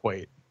wasn't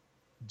quite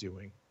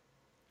doing.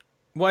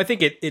 Well, I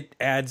think it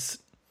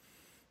adds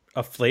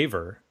a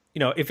flavor.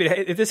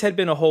 If this had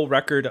been a whole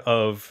record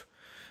of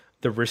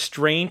the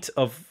restraint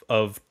of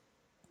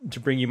To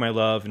Bring You My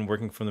Love and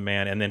Working from the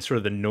Man, and then sort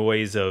of the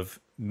noise of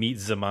Meet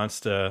the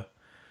Monster,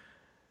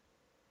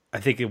 I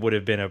think it would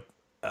have been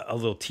a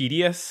little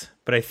tedious.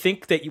 But I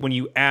think that when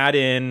you add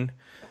in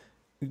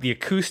the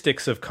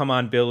acoustics of Come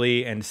On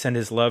Billy and Send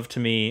His Love to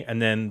Me,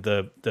 and then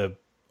the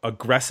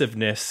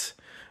aggressiveness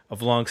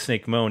of Long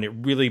Snake Moan, it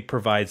really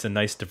provides a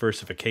nice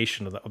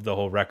diversification of the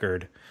whole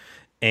record.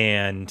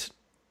 And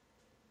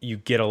you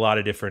get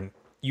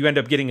you end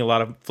up getting a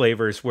lot of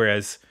flavors,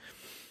 whereas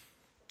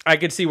I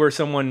could see where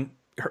someone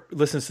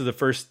listens to the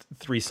first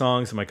 3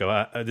 songs and might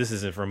go, this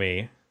isn't for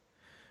me,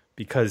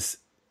 because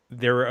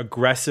they're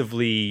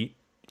aggressively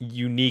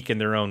unique in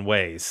their own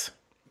ways.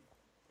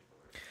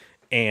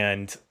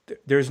 And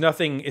there's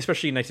nothing,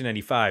 especially in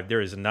 1995,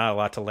 there is not a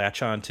lot to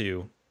latch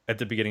onto at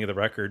the beginning of the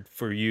record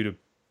for you to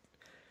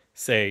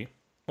say,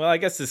 well, I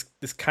guess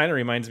this kind of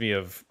reminds me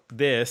of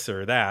this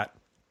or that.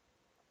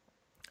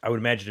 I would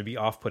imagine it'd be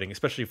off-putting,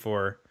 especially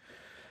for,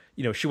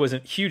 she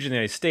wasn't huge in the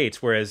United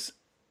States, whereas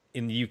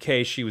in the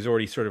UK, she was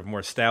already sort of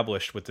more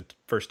established with the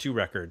first 2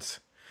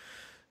 records.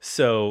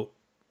 So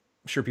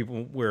I'm sure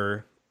people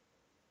were,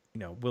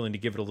 willing to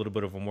give it a little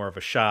bit of more of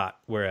a shot.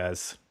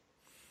 Whereas,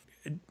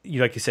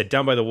 like you said,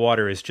 Down by the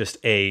Water is just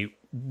a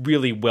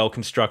really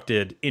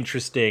well-constructed,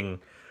 interesting,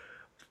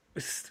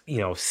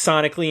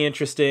 sonically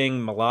interesting,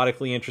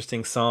 melodically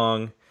interesting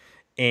song.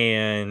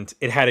 And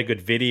it had a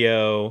good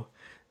video.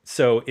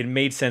 So it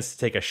made sense to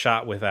take a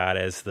shot with that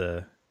as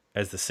the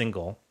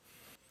single.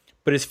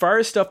 But as far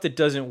as stuff that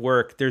doesn't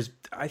work,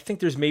 I think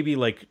there's maybe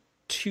like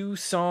 2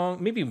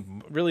 songs, maybe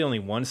really only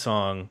 1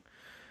 song.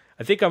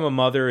 I think I'm a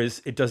Mother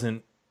it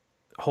doesn't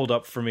hold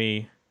up for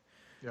me.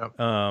 Yep.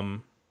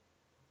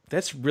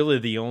 That's really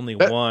the only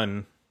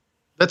one.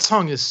 That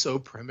song is so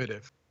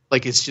primitive.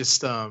 Like it's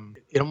just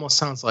it almost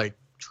sounds like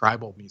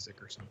tribal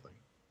music or something.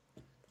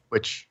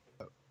 Which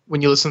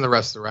when you listen to the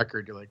rest of the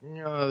record, you're like,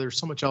 there's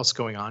so much else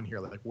going on here.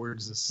 Like, where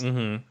does this?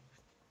 Mm-hmm.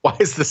 Why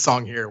is this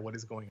song here? What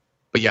is going on?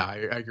 But yeah, I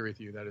agree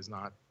with you. That is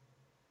not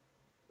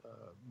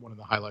one of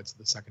the highlights of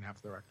the second half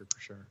of the record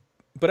for sure.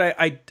 But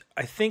I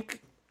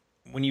think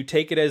when you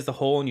take it as the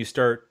whole and you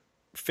start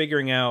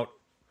figuring out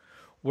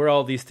where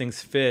all these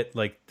things fit,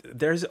 like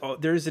there's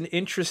an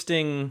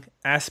interesting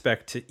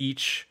aspect to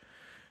each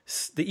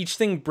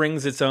thing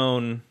brings its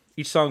own.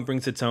 Each song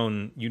brings its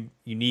own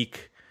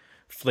unique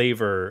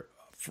flavor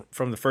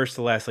from the first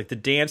to last. Like the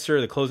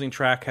Dancer, the closing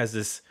track, has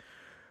this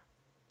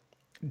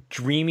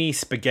dreamy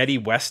spaghetti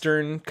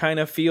western kind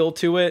of feel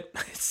to it.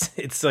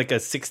 It's like a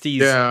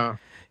 60s,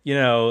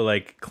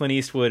 like Clint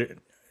Eastwood,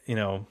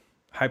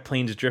 High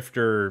Plains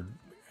Drifter,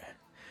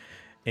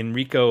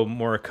 Enrico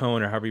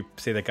Morricone, or however you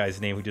say that guy's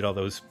name, who did all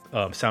those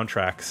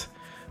soundtracks.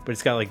 But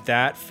it's got like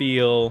that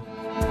feel.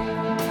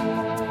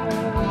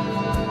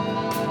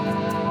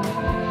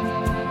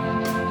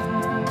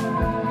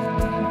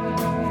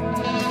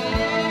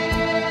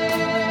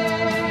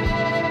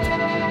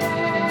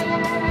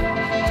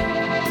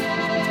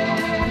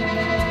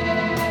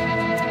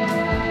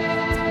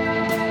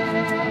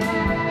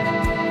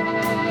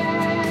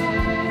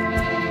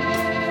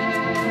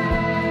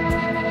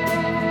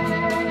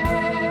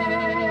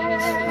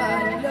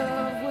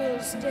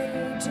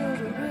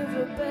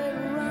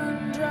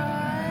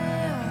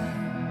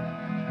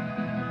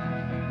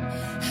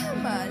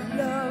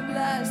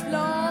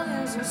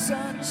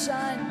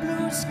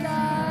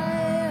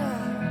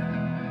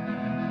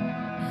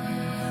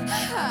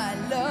 I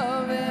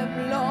love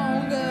him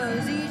long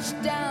as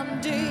each damn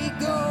day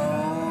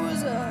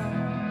goes.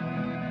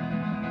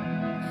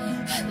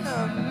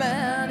 the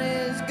man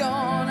is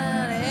gone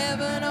and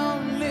heaven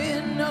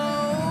only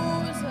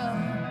knows.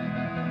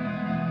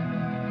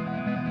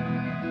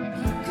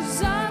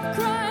 'Cause I've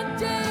cried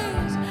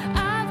days,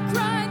 I've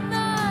cried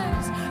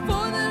nights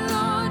for the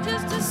Lord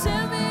just to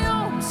send me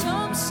home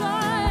some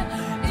sign.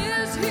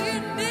 Is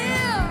he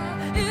near?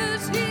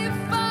 Is he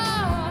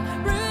far?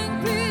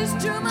 Bring peace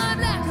to my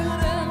black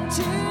and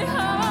empty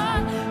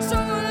heart. So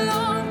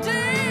long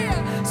day,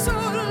 so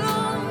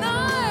long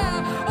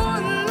night. Oh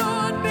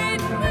Lord, be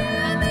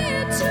near me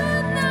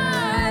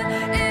tonight.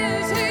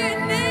 Is he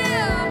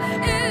near?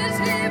 Is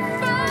he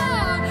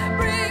far?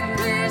 Bring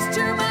peace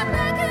to my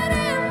black and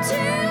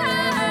empty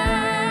heart.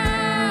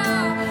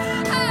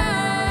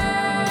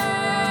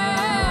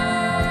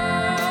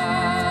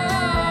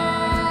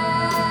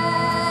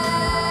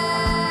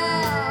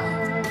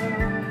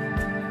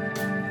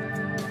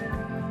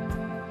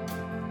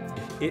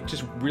 It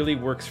just really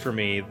works for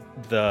me,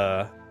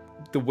 the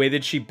way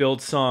that she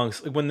builds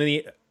songs. Like when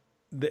the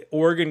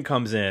organ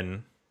comes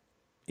in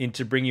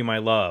into Bring You My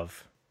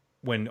Love,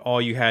 when all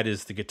you had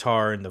is the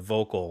guitar and the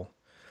vocal,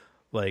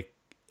 like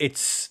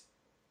it's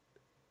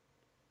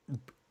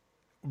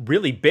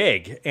really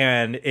big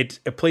and it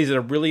plays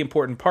a really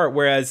important part.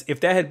 Whereas if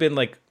that had been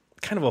like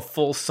kind of a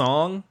full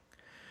song,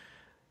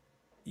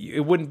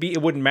 it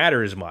wouldn't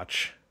matter as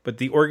much. But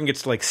the organ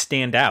gets to like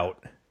stand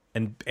out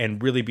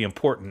and really be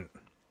important.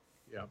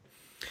 Yeah.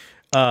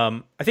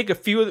 I think a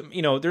few of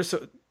them,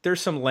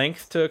 there's some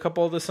length to a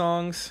couple of the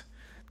songs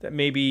that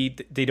maybe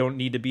they don't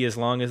need to be as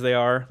long as they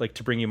are. Like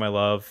To Bring You My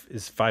Love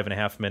is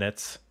 5.5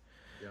 minutes.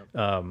 Yep.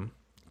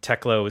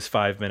 Teklo is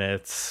 5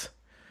 minutes.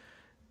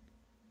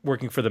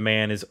 Working for the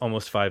Man is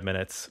almost 5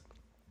 minutes.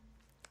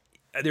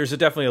 There's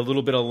definitely a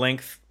little bit of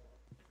length,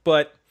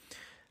 but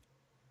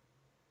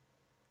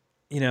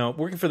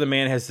Working for the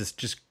Man has this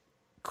just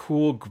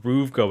cool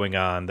groove going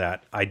on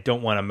that I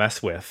don't want to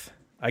mess with.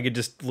 I could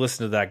just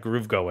listen to that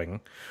groove going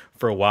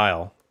for a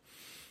while.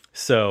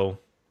 So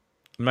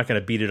I'm not going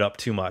to beat it up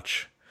too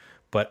much,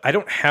 but I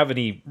don't have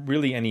any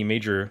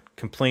major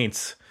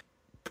complaints,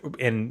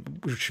 and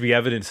which should be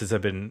evidence since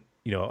I've been,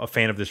 a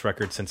fan of this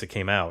record since it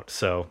came out.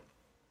 So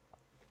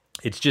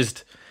it's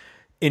just,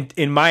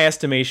 in my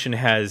estimation,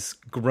 has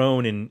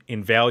grown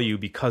in value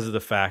because of the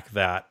fact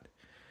that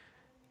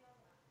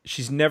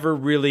she's never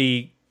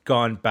really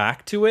gone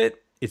back to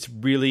it. It's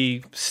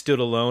really stood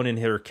alone in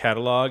her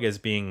catalog as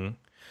being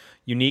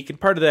unique. And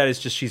part of that is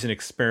just she's an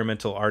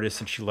experimental artist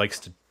and she likes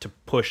to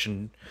push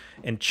and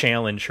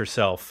challenge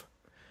herself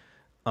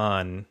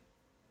on,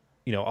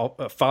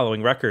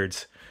 following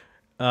records.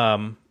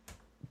 But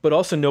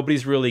also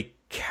nobody's really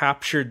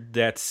captured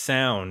that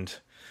sound,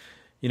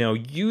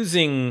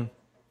 using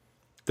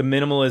the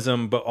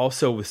minimalism, but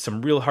also with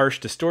some real harsh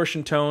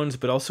distortion tones,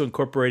 but also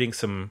incorporating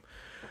some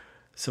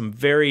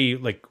very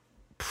like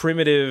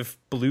primitive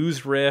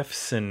blues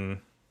riffs. And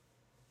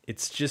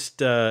it's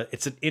just,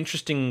 it's an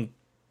interesting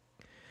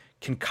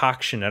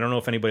concoction. I don't know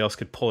if anybody else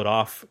could pull it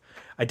off.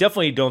 I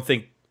definitely don't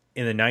think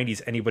in the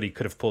 90s anybody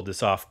could have pulled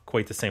this off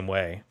quite the same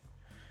way.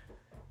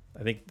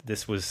 I think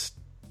this was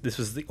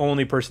the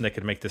only person that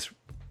could make this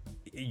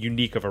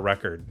unique of a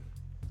record.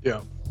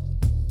 Yeah.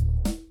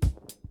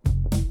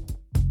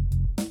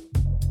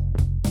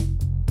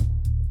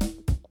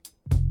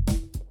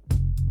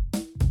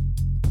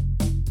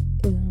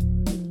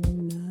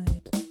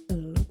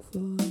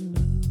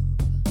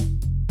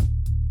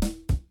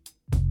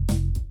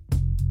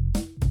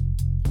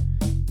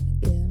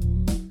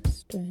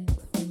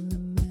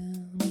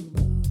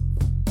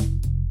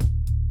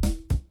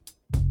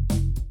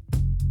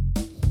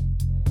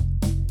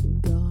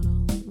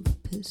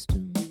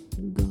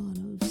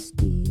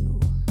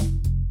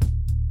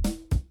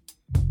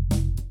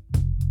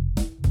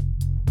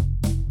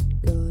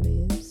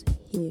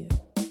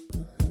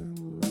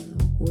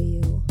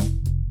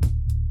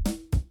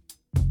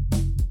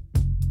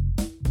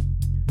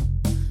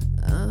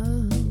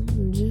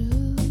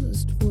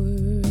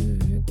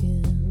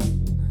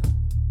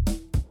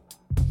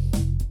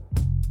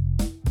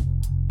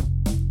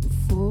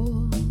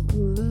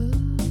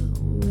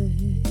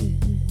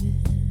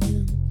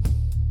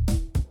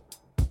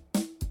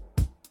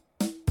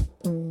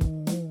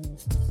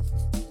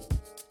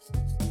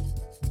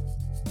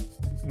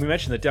 We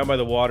mentioned that Down by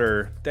the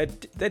Water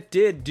that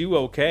did do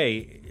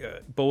okay,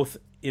 both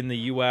in the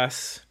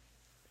U.S.,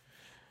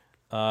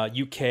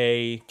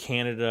 UK,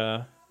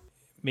 Canada.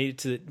 Made it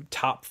to the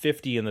top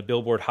 50 in the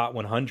Billboard Hot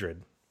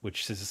 100,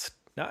 which is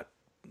not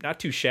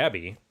too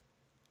shabby.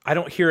 I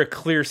don't hear a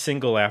clear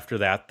single after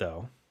that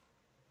though.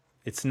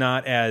 It's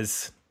not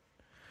as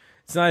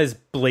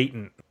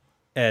blatant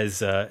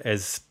as I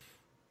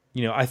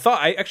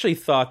actually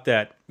thought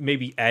that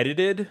maybe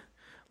Edited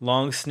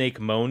Long Snake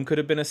Moan could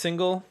have been a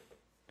single.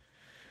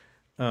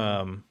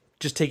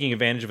 Just taking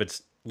advantage of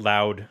its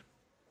loud,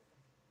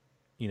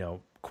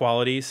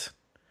 qualities,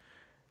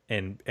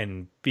 and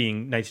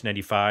being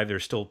 1995,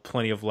 there's still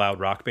plenty of loud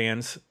rock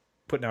bands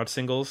putting out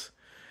singles.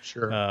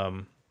 Sure.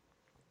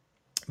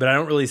 But I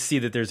don't really see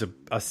that there's a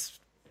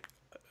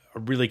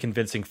really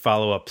convincing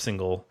follow-up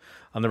single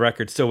on the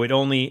record. So it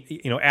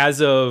only,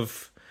 as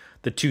of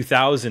the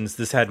 2000s,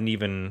 this hadn't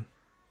even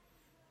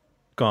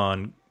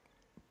gone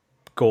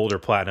gold or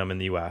platinum in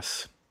the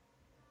US.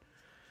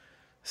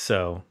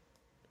 So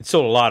it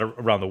sold a lot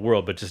around the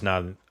world, but just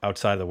not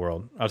outside of the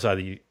world.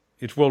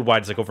 It's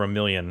worldwide, it's like over 1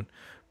 million,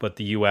 but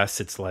the US,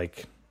 it's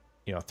like,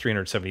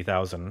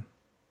 370,000.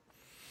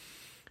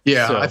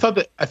 Yeah, So,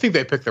 I think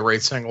they picked the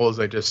right singles.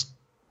 I think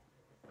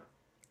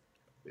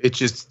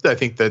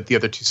that the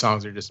other two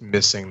songs are just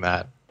missing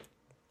that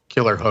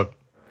killer hook.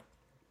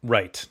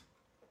 right.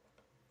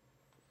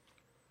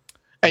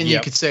 And you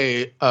Yep. could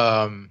say,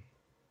 Down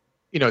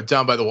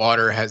by the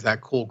Water has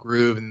that cool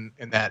groove and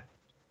that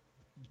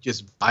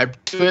just vibe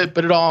to it,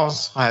 but it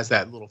also has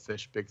that little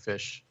fish, big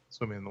fish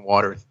swimming in the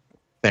water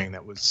thing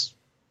that was,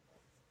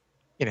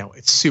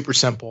 it's super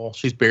simple.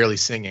 She's barely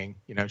singing,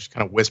 she's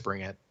kind of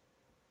whispering it,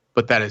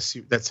 but that's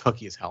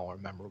hooky as hell or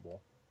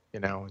memorable.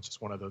 It's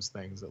just one of those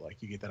things that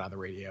like you get that on the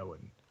radio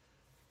and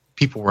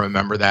people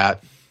remember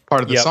that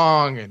part of the Yep.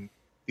 song, and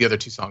the other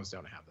two songs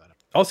don't have that.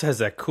 Also has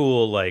that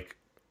cool like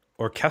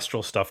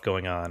orchestral stuff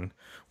going on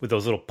with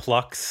those little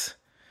plucks,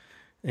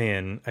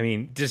 and I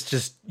mean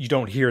just you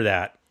don't hear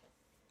that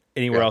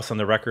anywhere else on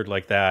the record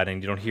like that,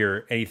 and you don't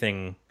hear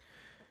anything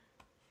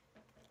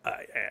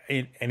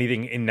in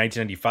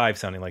 1995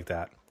 sounding like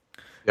that.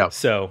 Yeah.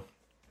 So,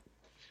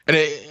 and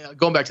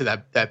going back to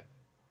that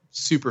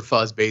super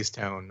fuzz bass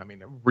tone, I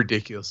mean,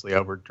 ridiculously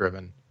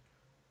overdriven.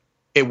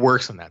 It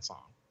works on that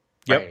song.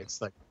 Yep. Right?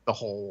 It's like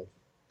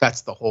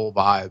that's the whole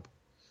vibe.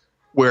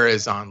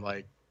 Whereas on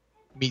like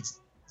Meets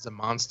the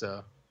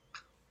Monster,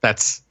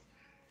 that's,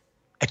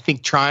 I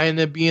think, trying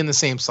to be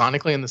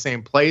sonically in the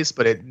same place,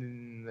 but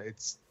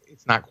it's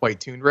not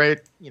quite tuned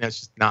right. It's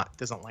just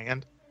doesn't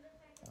land.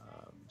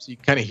 So you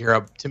kind of hear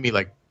up to me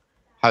like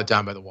how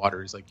Down by the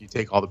Water is like you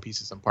take all the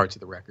pieces and parts of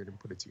the record and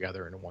put it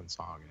together into one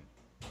song, and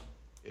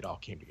it all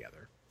came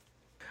together.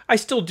 I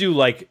still do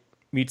like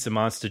Meets the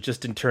Monster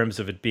just in terms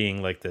of it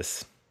being like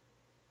this,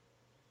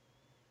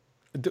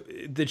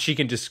 that she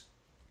can just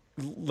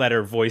let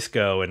her voice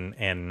go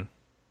and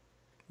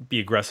be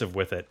aggressive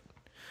with it.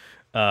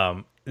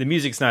 The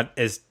music's not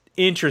as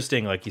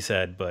interesting, like you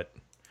said, but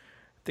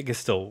I think it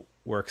still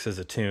works as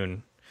a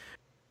tune.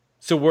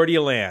 So where do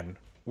you land?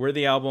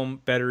 Worthy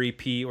album, better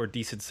EP, or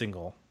decent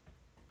single?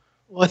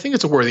 Well, I think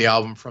it's a worthy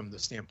album from the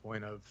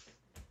standpoint of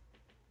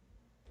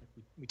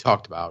we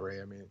talked about,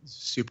 right? I mean, it's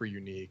super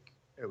unique.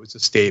 It was a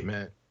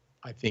statement.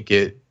 I think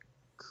it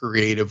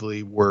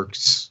creatively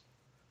works.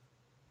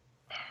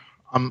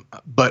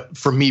 But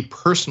for me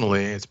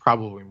personally, it's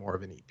probably more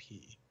of an EP.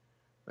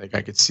 Like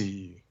I could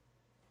see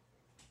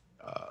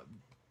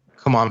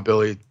Come On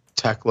Billy,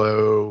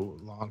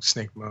 Teklo, Long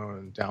Snake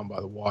Moan, Down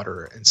by the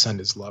Water, and Send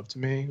His Love to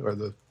Me,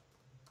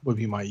 would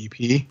be my EP.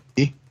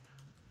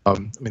 I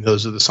mean,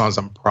 those are the songs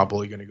I'm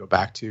probably going to go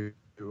back to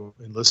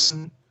and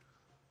listen.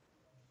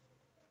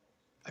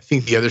 I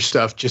think the other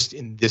stuff just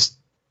in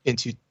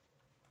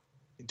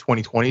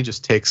 2020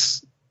 just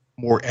takes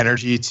more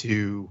energy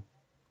to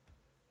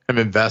kind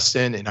of invest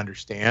in and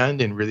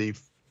understand and really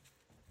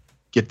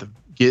get.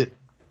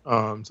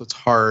 So it's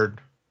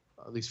hard,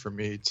 at least for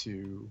me,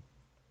 to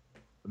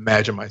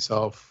imagine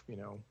myself,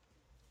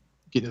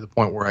 getting to the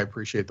point where I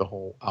appreciate the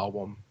whole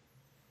album.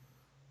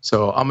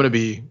 So I'm going to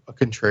be a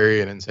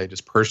contrarian and say,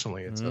 just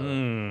personally, it's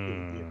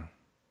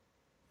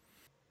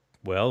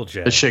Well,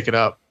 Jay. let's shake it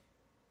up.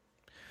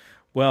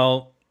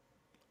 Well,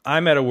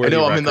 I'm at a worthy I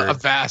know record. I'm in a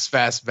vast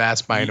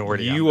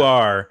minority. You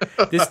are.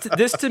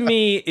 This to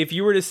me, if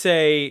you were to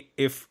say,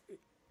 if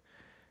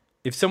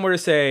someone were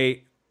to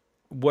say,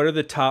 what are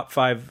the top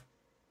 5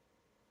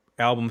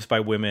 albums by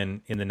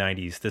women in the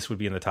 90s, this would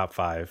be in the top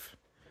 5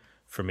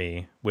 for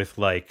me, with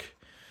like,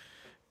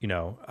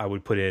 I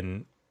would put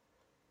in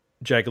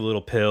Jagged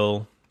Little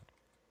Pill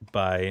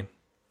by,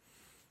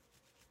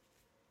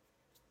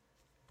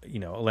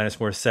 Alanis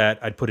Morissette.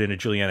 I'd put in a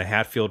Juliana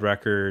Hatfield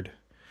record.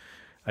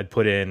 I'd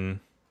put in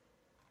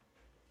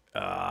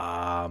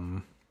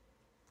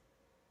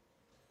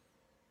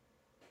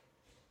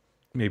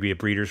maybe a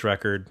Breeders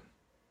record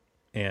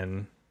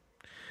and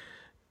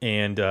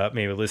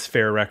maybe a Liz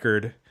Phair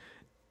record.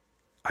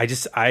 I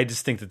just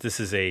think that this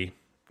is a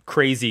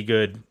crazy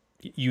good,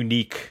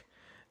 unique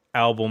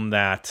album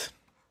that.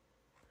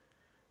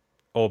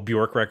 Oh,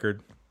 Bjork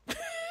record.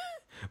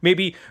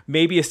 maybe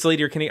a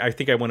Slater Kinney. I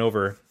think I went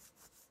over.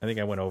 I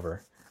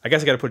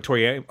guess I got to put a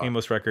Tori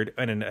Amos record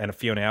and a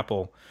Fiona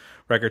Apple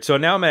record. So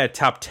now I'm at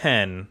top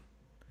 10.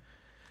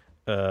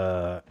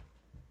 Yeah.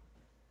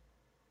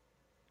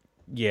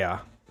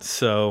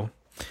 So,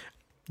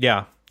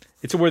 yeah,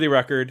 it's a worthy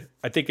record.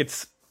 I think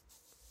it's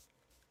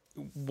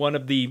one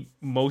of the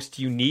most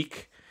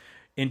unique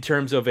in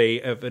terms of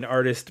an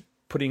artist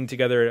putting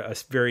together a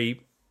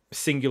very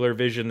singular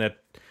vision that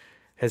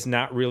has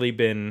not really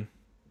been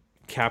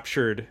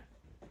captured.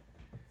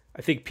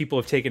 I think people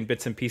have taken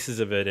bits and pieces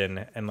of it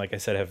and like I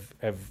said,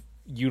 have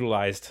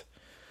utilized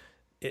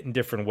it in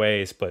different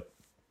ways, but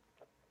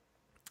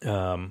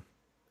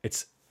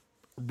it's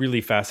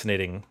really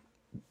fascinating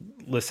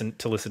to listen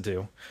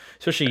to,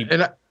 especially.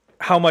 And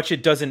how much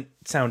it doesn't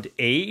sound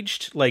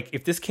aged. Like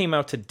if this came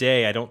out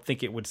today, I don't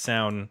think it would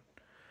sound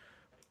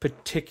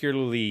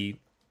particularly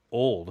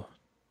old.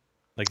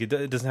 Like it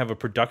doesn't have a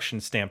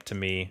production stamp to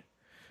me.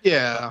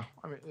 Yeah,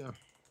 I mean, yeah.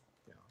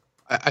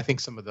 I think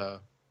some of the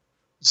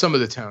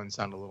tones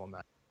sound a little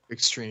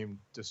extreme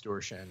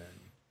distortion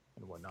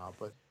and whatnot.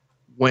 But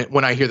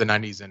when I hear the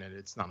 '90s in it,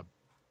 it's not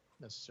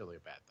necessarily a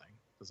bad thing.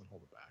 It doesn't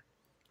hold it back.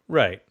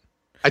 Right.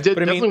 I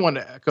definitely want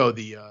to echo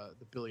the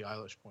Billie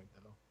Eilish point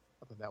though.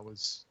 I thought that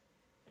was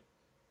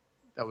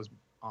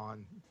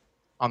on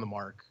the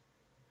mark.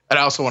 And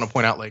I also want to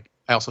point out, like,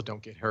 I also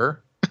don't get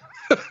her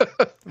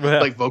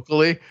like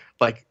vocally.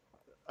 Like,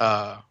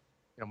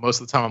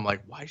 most of the time I'm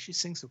like, why does she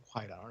sing so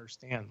quiet? I don't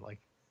understand. Like,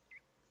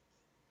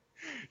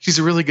 she's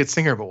a really good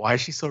singer, but why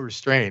is she so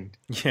restrained?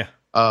 Yeah.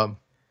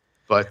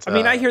 But I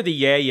mean, I hear the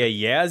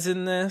yeahs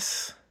in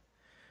this.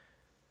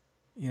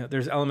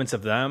 There's elements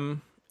of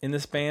them in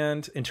this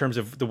band in terms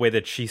of the way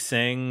that she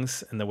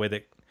sings and the way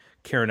that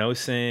Karen O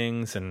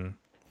sings, and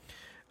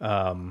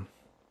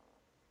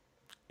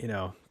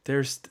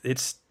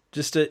it's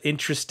just an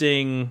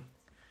interesting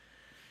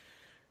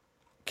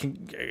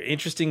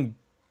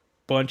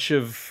bunch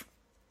of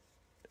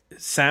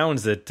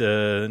sounds that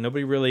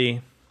nobody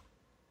really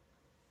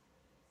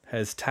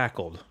has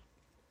tackled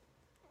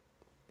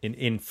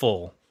in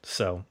full.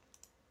 So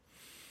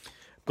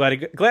glad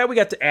we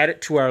got to add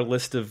it to our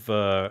list of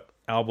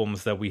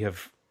albums that we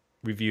have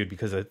reviewed,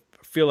 because I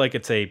feel like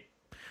it's a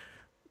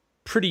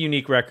pretty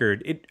unique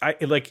record. I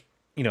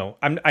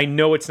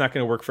know it's not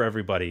going to work for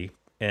everybody,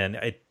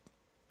 and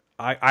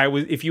I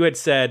was, if you had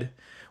said,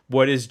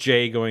 what is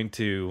Jay going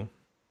to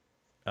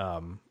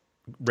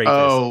rate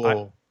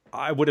this,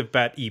 I would have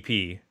bet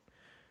EP.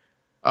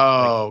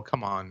 Oh,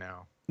 come on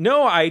now.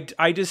 No,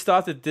 I just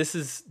thought that this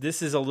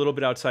is a little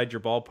bit outside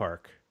your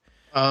ballpark.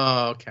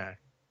 Oh, okay.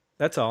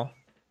 That's all.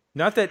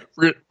 Not that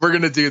we're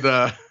gonna do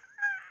the.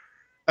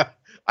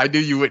 I knew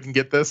you wouldn't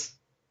get this.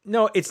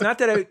 No, it's not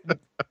that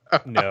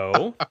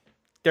no.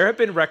 There have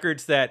been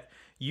records that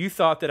you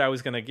thought that I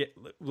was gonna get.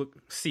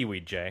 Look,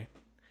 Seaweed, Jay.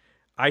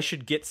 I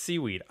should get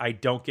Seaweed. I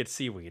don't get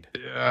Seaweed.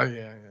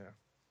 Yeah.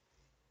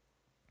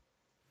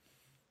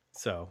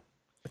 So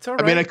it's all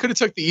right. I mean, I could have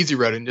took the easy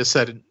road and just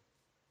said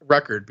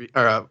record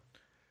or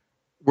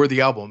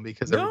worthy album,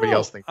 because everybody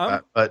else thinks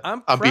that. But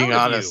I'm being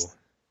honest.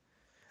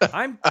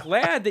 I'm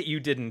glad that you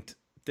didn't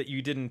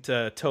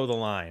toe the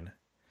line.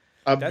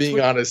 I'm being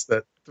honest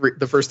that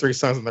the first 3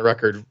 songs on the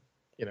record,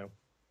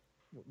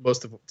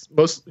 most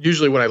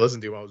usually when I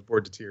listen to them, I was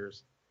bored to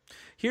tears.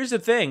 Here's the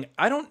thing.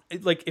 I don't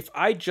like, if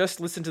I just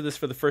listened to this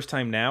for the first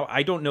time now,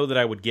 I don't know that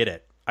I would get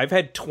it. I've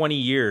had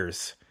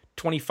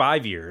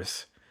 25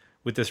 years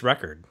with this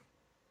record.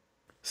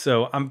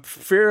 So I'm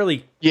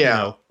fairly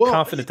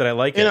confident that I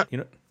like it.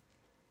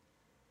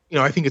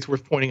 I think it's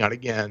worth pointing out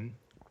again.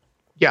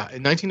 Yeah,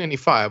 in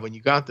 1995, when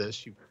you got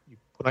this, you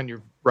put on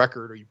your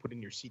record or you put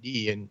in your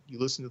CD and you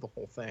listen to the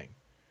whole thing.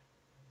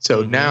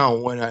 So now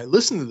when I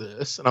listen to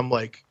this and I'm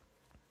like,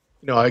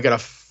 I got a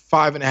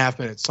 5.5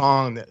 minute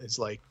song that is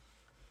like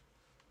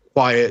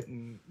quiet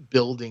and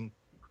building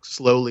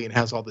slowly and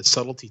has all this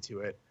subtlety to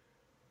it.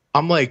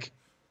 I'm like,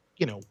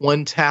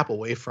 one tap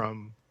away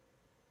from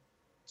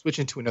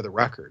switching to another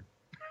record.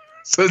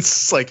 So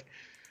it's like,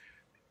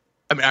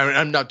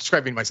 I'm not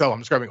describing myself. I'm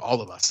describing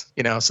all of us,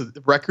 So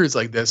the records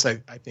like this, I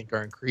think,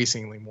 are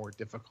increasingly more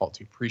difficult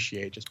to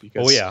appreciate, just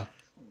because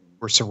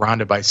we're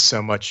surrounded by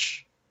so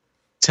much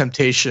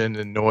temptation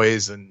and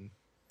noise and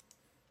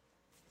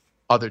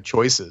other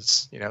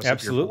choices. So absolutely.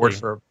 If you're bored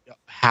for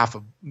half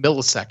a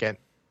millisecond,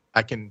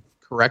 I can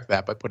correct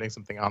that by putting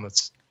something on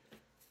that's,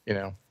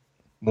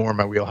 more in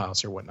my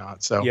wheelhouse or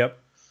whatnot. So yep,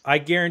 I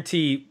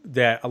guarantee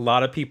that a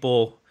lot of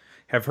people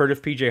have heard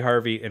of PJ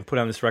Harvey and put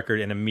on this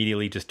record and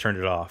immediately just turned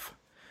it off.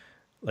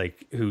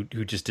 Like who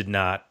just did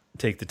not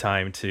take the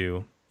time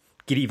to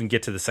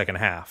get to the second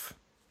half.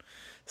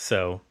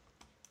 So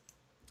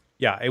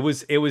yeah, it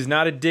was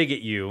not a dig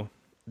at you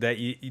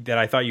that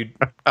I thought you'd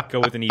go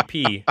with an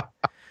EP,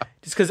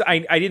 just because I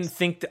didn't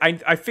think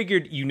I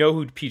figured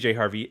who PJ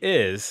Harvey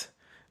is,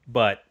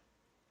 but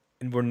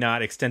we're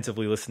not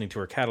extensively listening to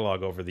her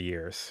catalog over the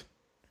years.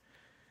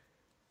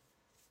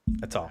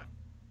 That's all.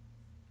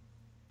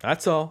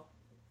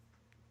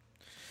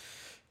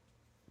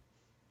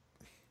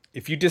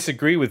 If you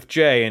disagree with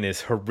Jay and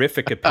his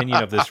horrific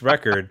opinion of this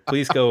record,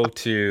 please go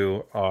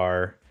to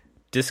our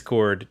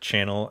Discord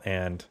channel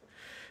and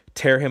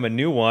tear him a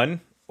new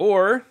one,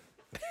 or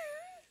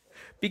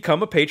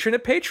become a patron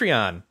at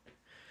Patreon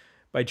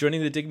by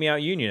joining the Dig Me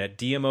Out Union at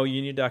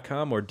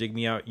dmounion.com or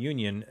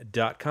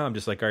digmeoutunion.com,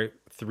 just like our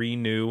 3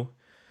 new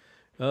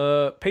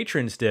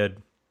patrons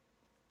did.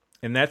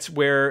 And that's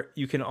where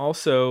you can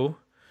also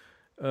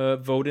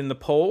vote in the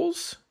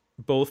polls,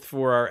 both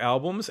for our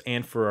albums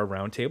and for our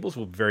roundtables.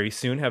 We'll very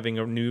soon having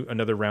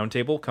another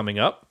roundtable coming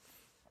up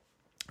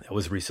that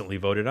was recently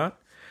voted on.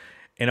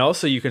 And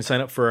also you can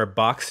sign up for our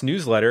box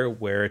newsletter,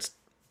 where it's,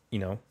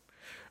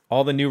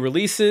 all the new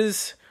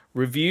releases,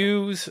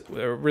 reviews,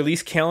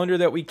 release calendar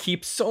that we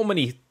keep, so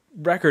many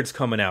records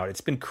coming out.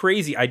 It's been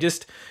crazy. I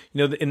just,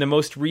 in the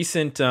most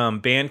recent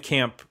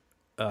Bandcamp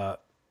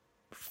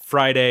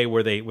Friday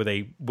where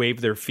they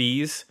waived their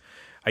fees,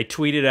 I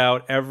tweeted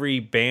out every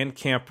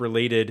Bandcamp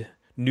related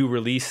new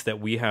release that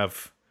we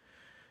have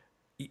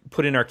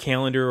put in our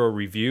calendar or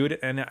reviewed.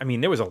 And I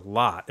mean, there was a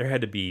lot. There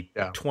had to be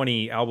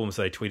 20 albums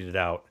that I tweeted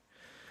out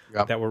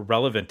that were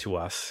relevant to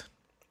us.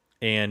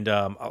 And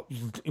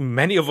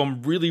many of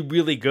them really,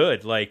 really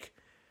good, like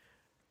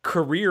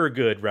career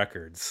good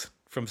records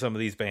from some of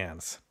these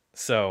bands.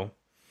 So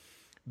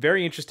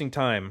very interesting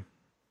time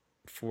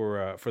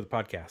for the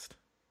podcast.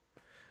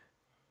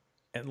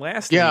 And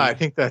lastly, I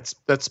think that's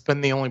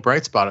been the only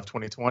bright spot of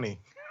 2020.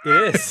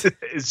 It is.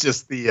 It's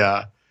just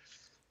the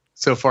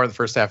so far the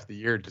first half of the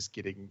year, just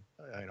getting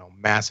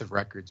massive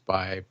records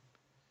by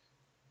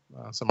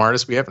some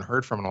artists we haven't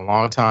heard from in a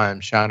long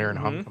time. Shiner and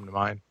Hum come to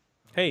mind.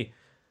 Hey,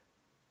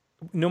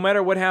 no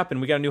matter what happened,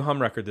 we got a new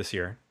Hum record this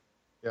year.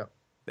 Yeah,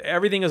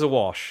 everything is a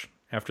wash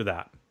after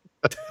that.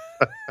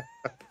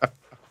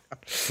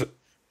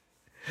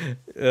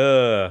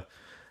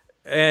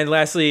 And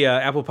lastly,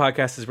 Apple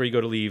Podcasts is where you go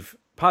to leave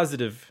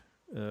positive,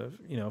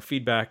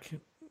 feedback,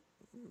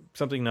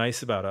 something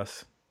nice about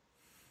us.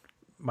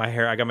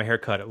 I got my hair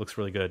cut. It looks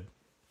really good.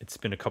 It's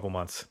been a couple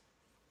months.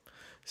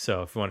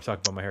 So if you want to talk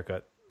about my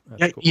haircut,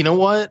 that's cool. You know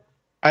what?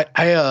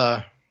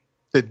 I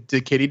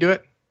did Katie do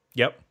it?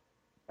 Yep.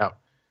 No.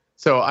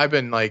 So I've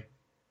been like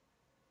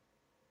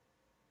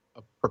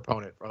a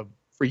proponent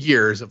for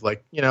years of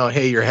like,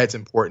 hey, your head's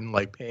important,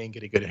 like pay and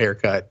get a good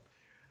haircut.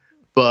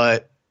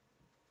 But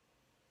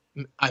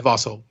I've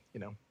also,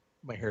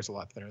 my hair's a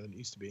lot thinner than it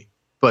used to be.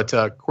 But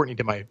Courtney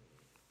did my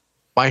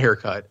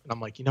haircut, and I'm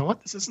like, you know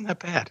what? This isn't that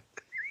bad.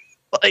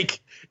 Like,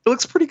 it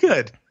looks pretty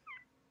good.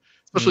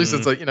 Especially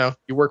since, like,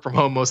 you work from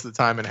home most of the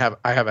time, and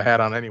I have a hat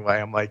on anyway.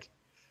 I'm like,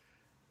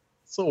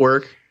 this'll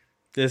work.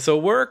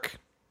 This'll work.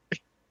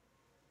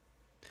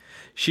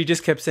 She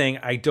just kept saying,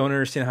 I don't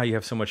understand how you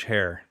have so much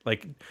hair.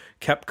 Like,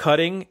 kept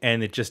cutting,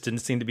 and it just didn't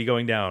seem to be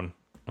going down.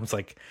 I was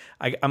like,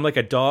 I'm like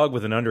a dog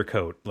with an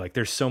undercoat. Like,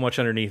 there's so much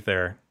underneath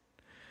there.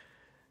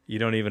 You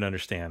don't even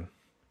understand.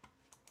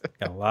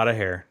 Got a lot of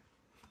hair.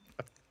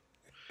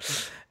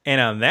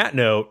 And on that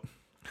note,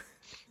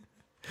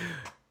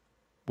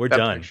 we're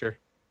done. Picture.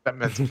 That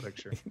mental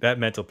picture. That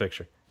mental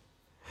picture.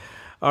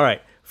 All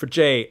right. For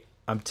Jay,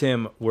 I'm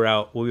Tim. We're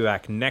out. We'll be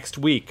back next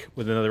week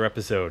with another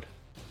episode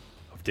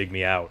of Dig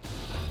Me Out.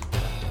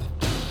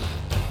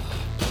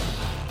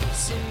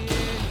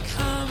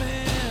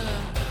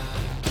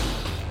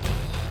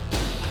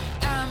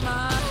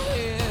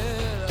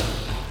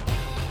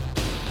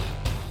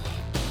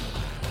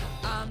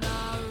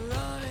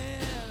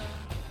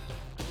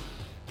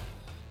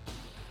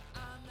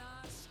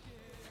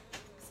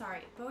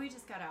 Sorry, Bowie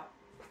just got out.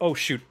 Oh,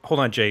 shoot.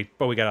 Hold on, Jay.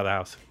 Bowie got out of the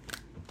house.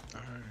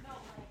 All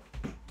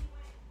right.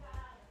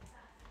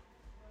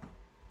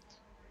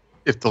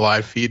 If the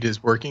live feed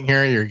is working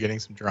here, you're getting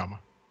some drama.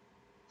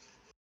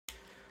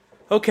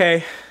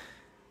 Okay.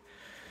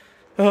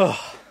 Oh.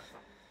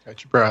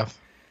 Catch your breath.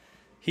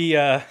 He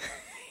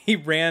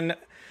ran.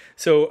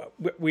 So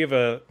we have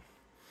a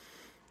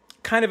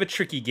kind of a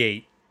tricky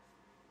gate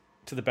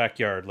to the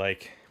backyard.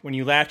 Like when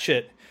you latch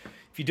it,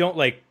 if you don't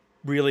like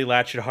really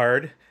latch it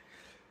hard,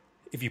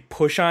 if you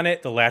push on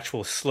it, the latch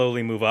will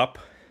slowly move up.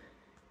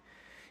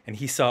 And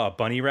he saw a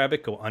bunny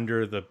rabbit go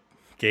under the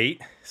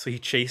gate, so he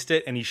chased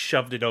it and he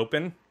shoved it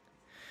open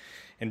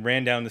and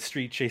ran down the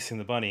street chasing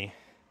the bunny.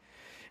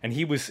 And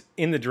he was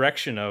in the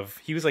direction of,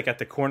 he was like at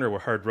the corner where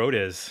Hard Road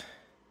is.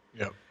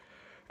 Yep.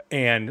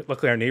 And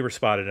luckily our neighbor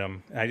spotted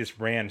him. And I just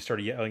ran and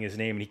started yelling his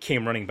name, and he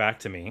came running back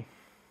to me.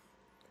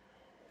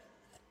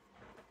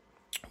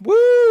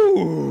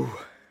 Woo!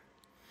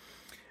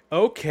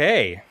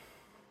 Okay.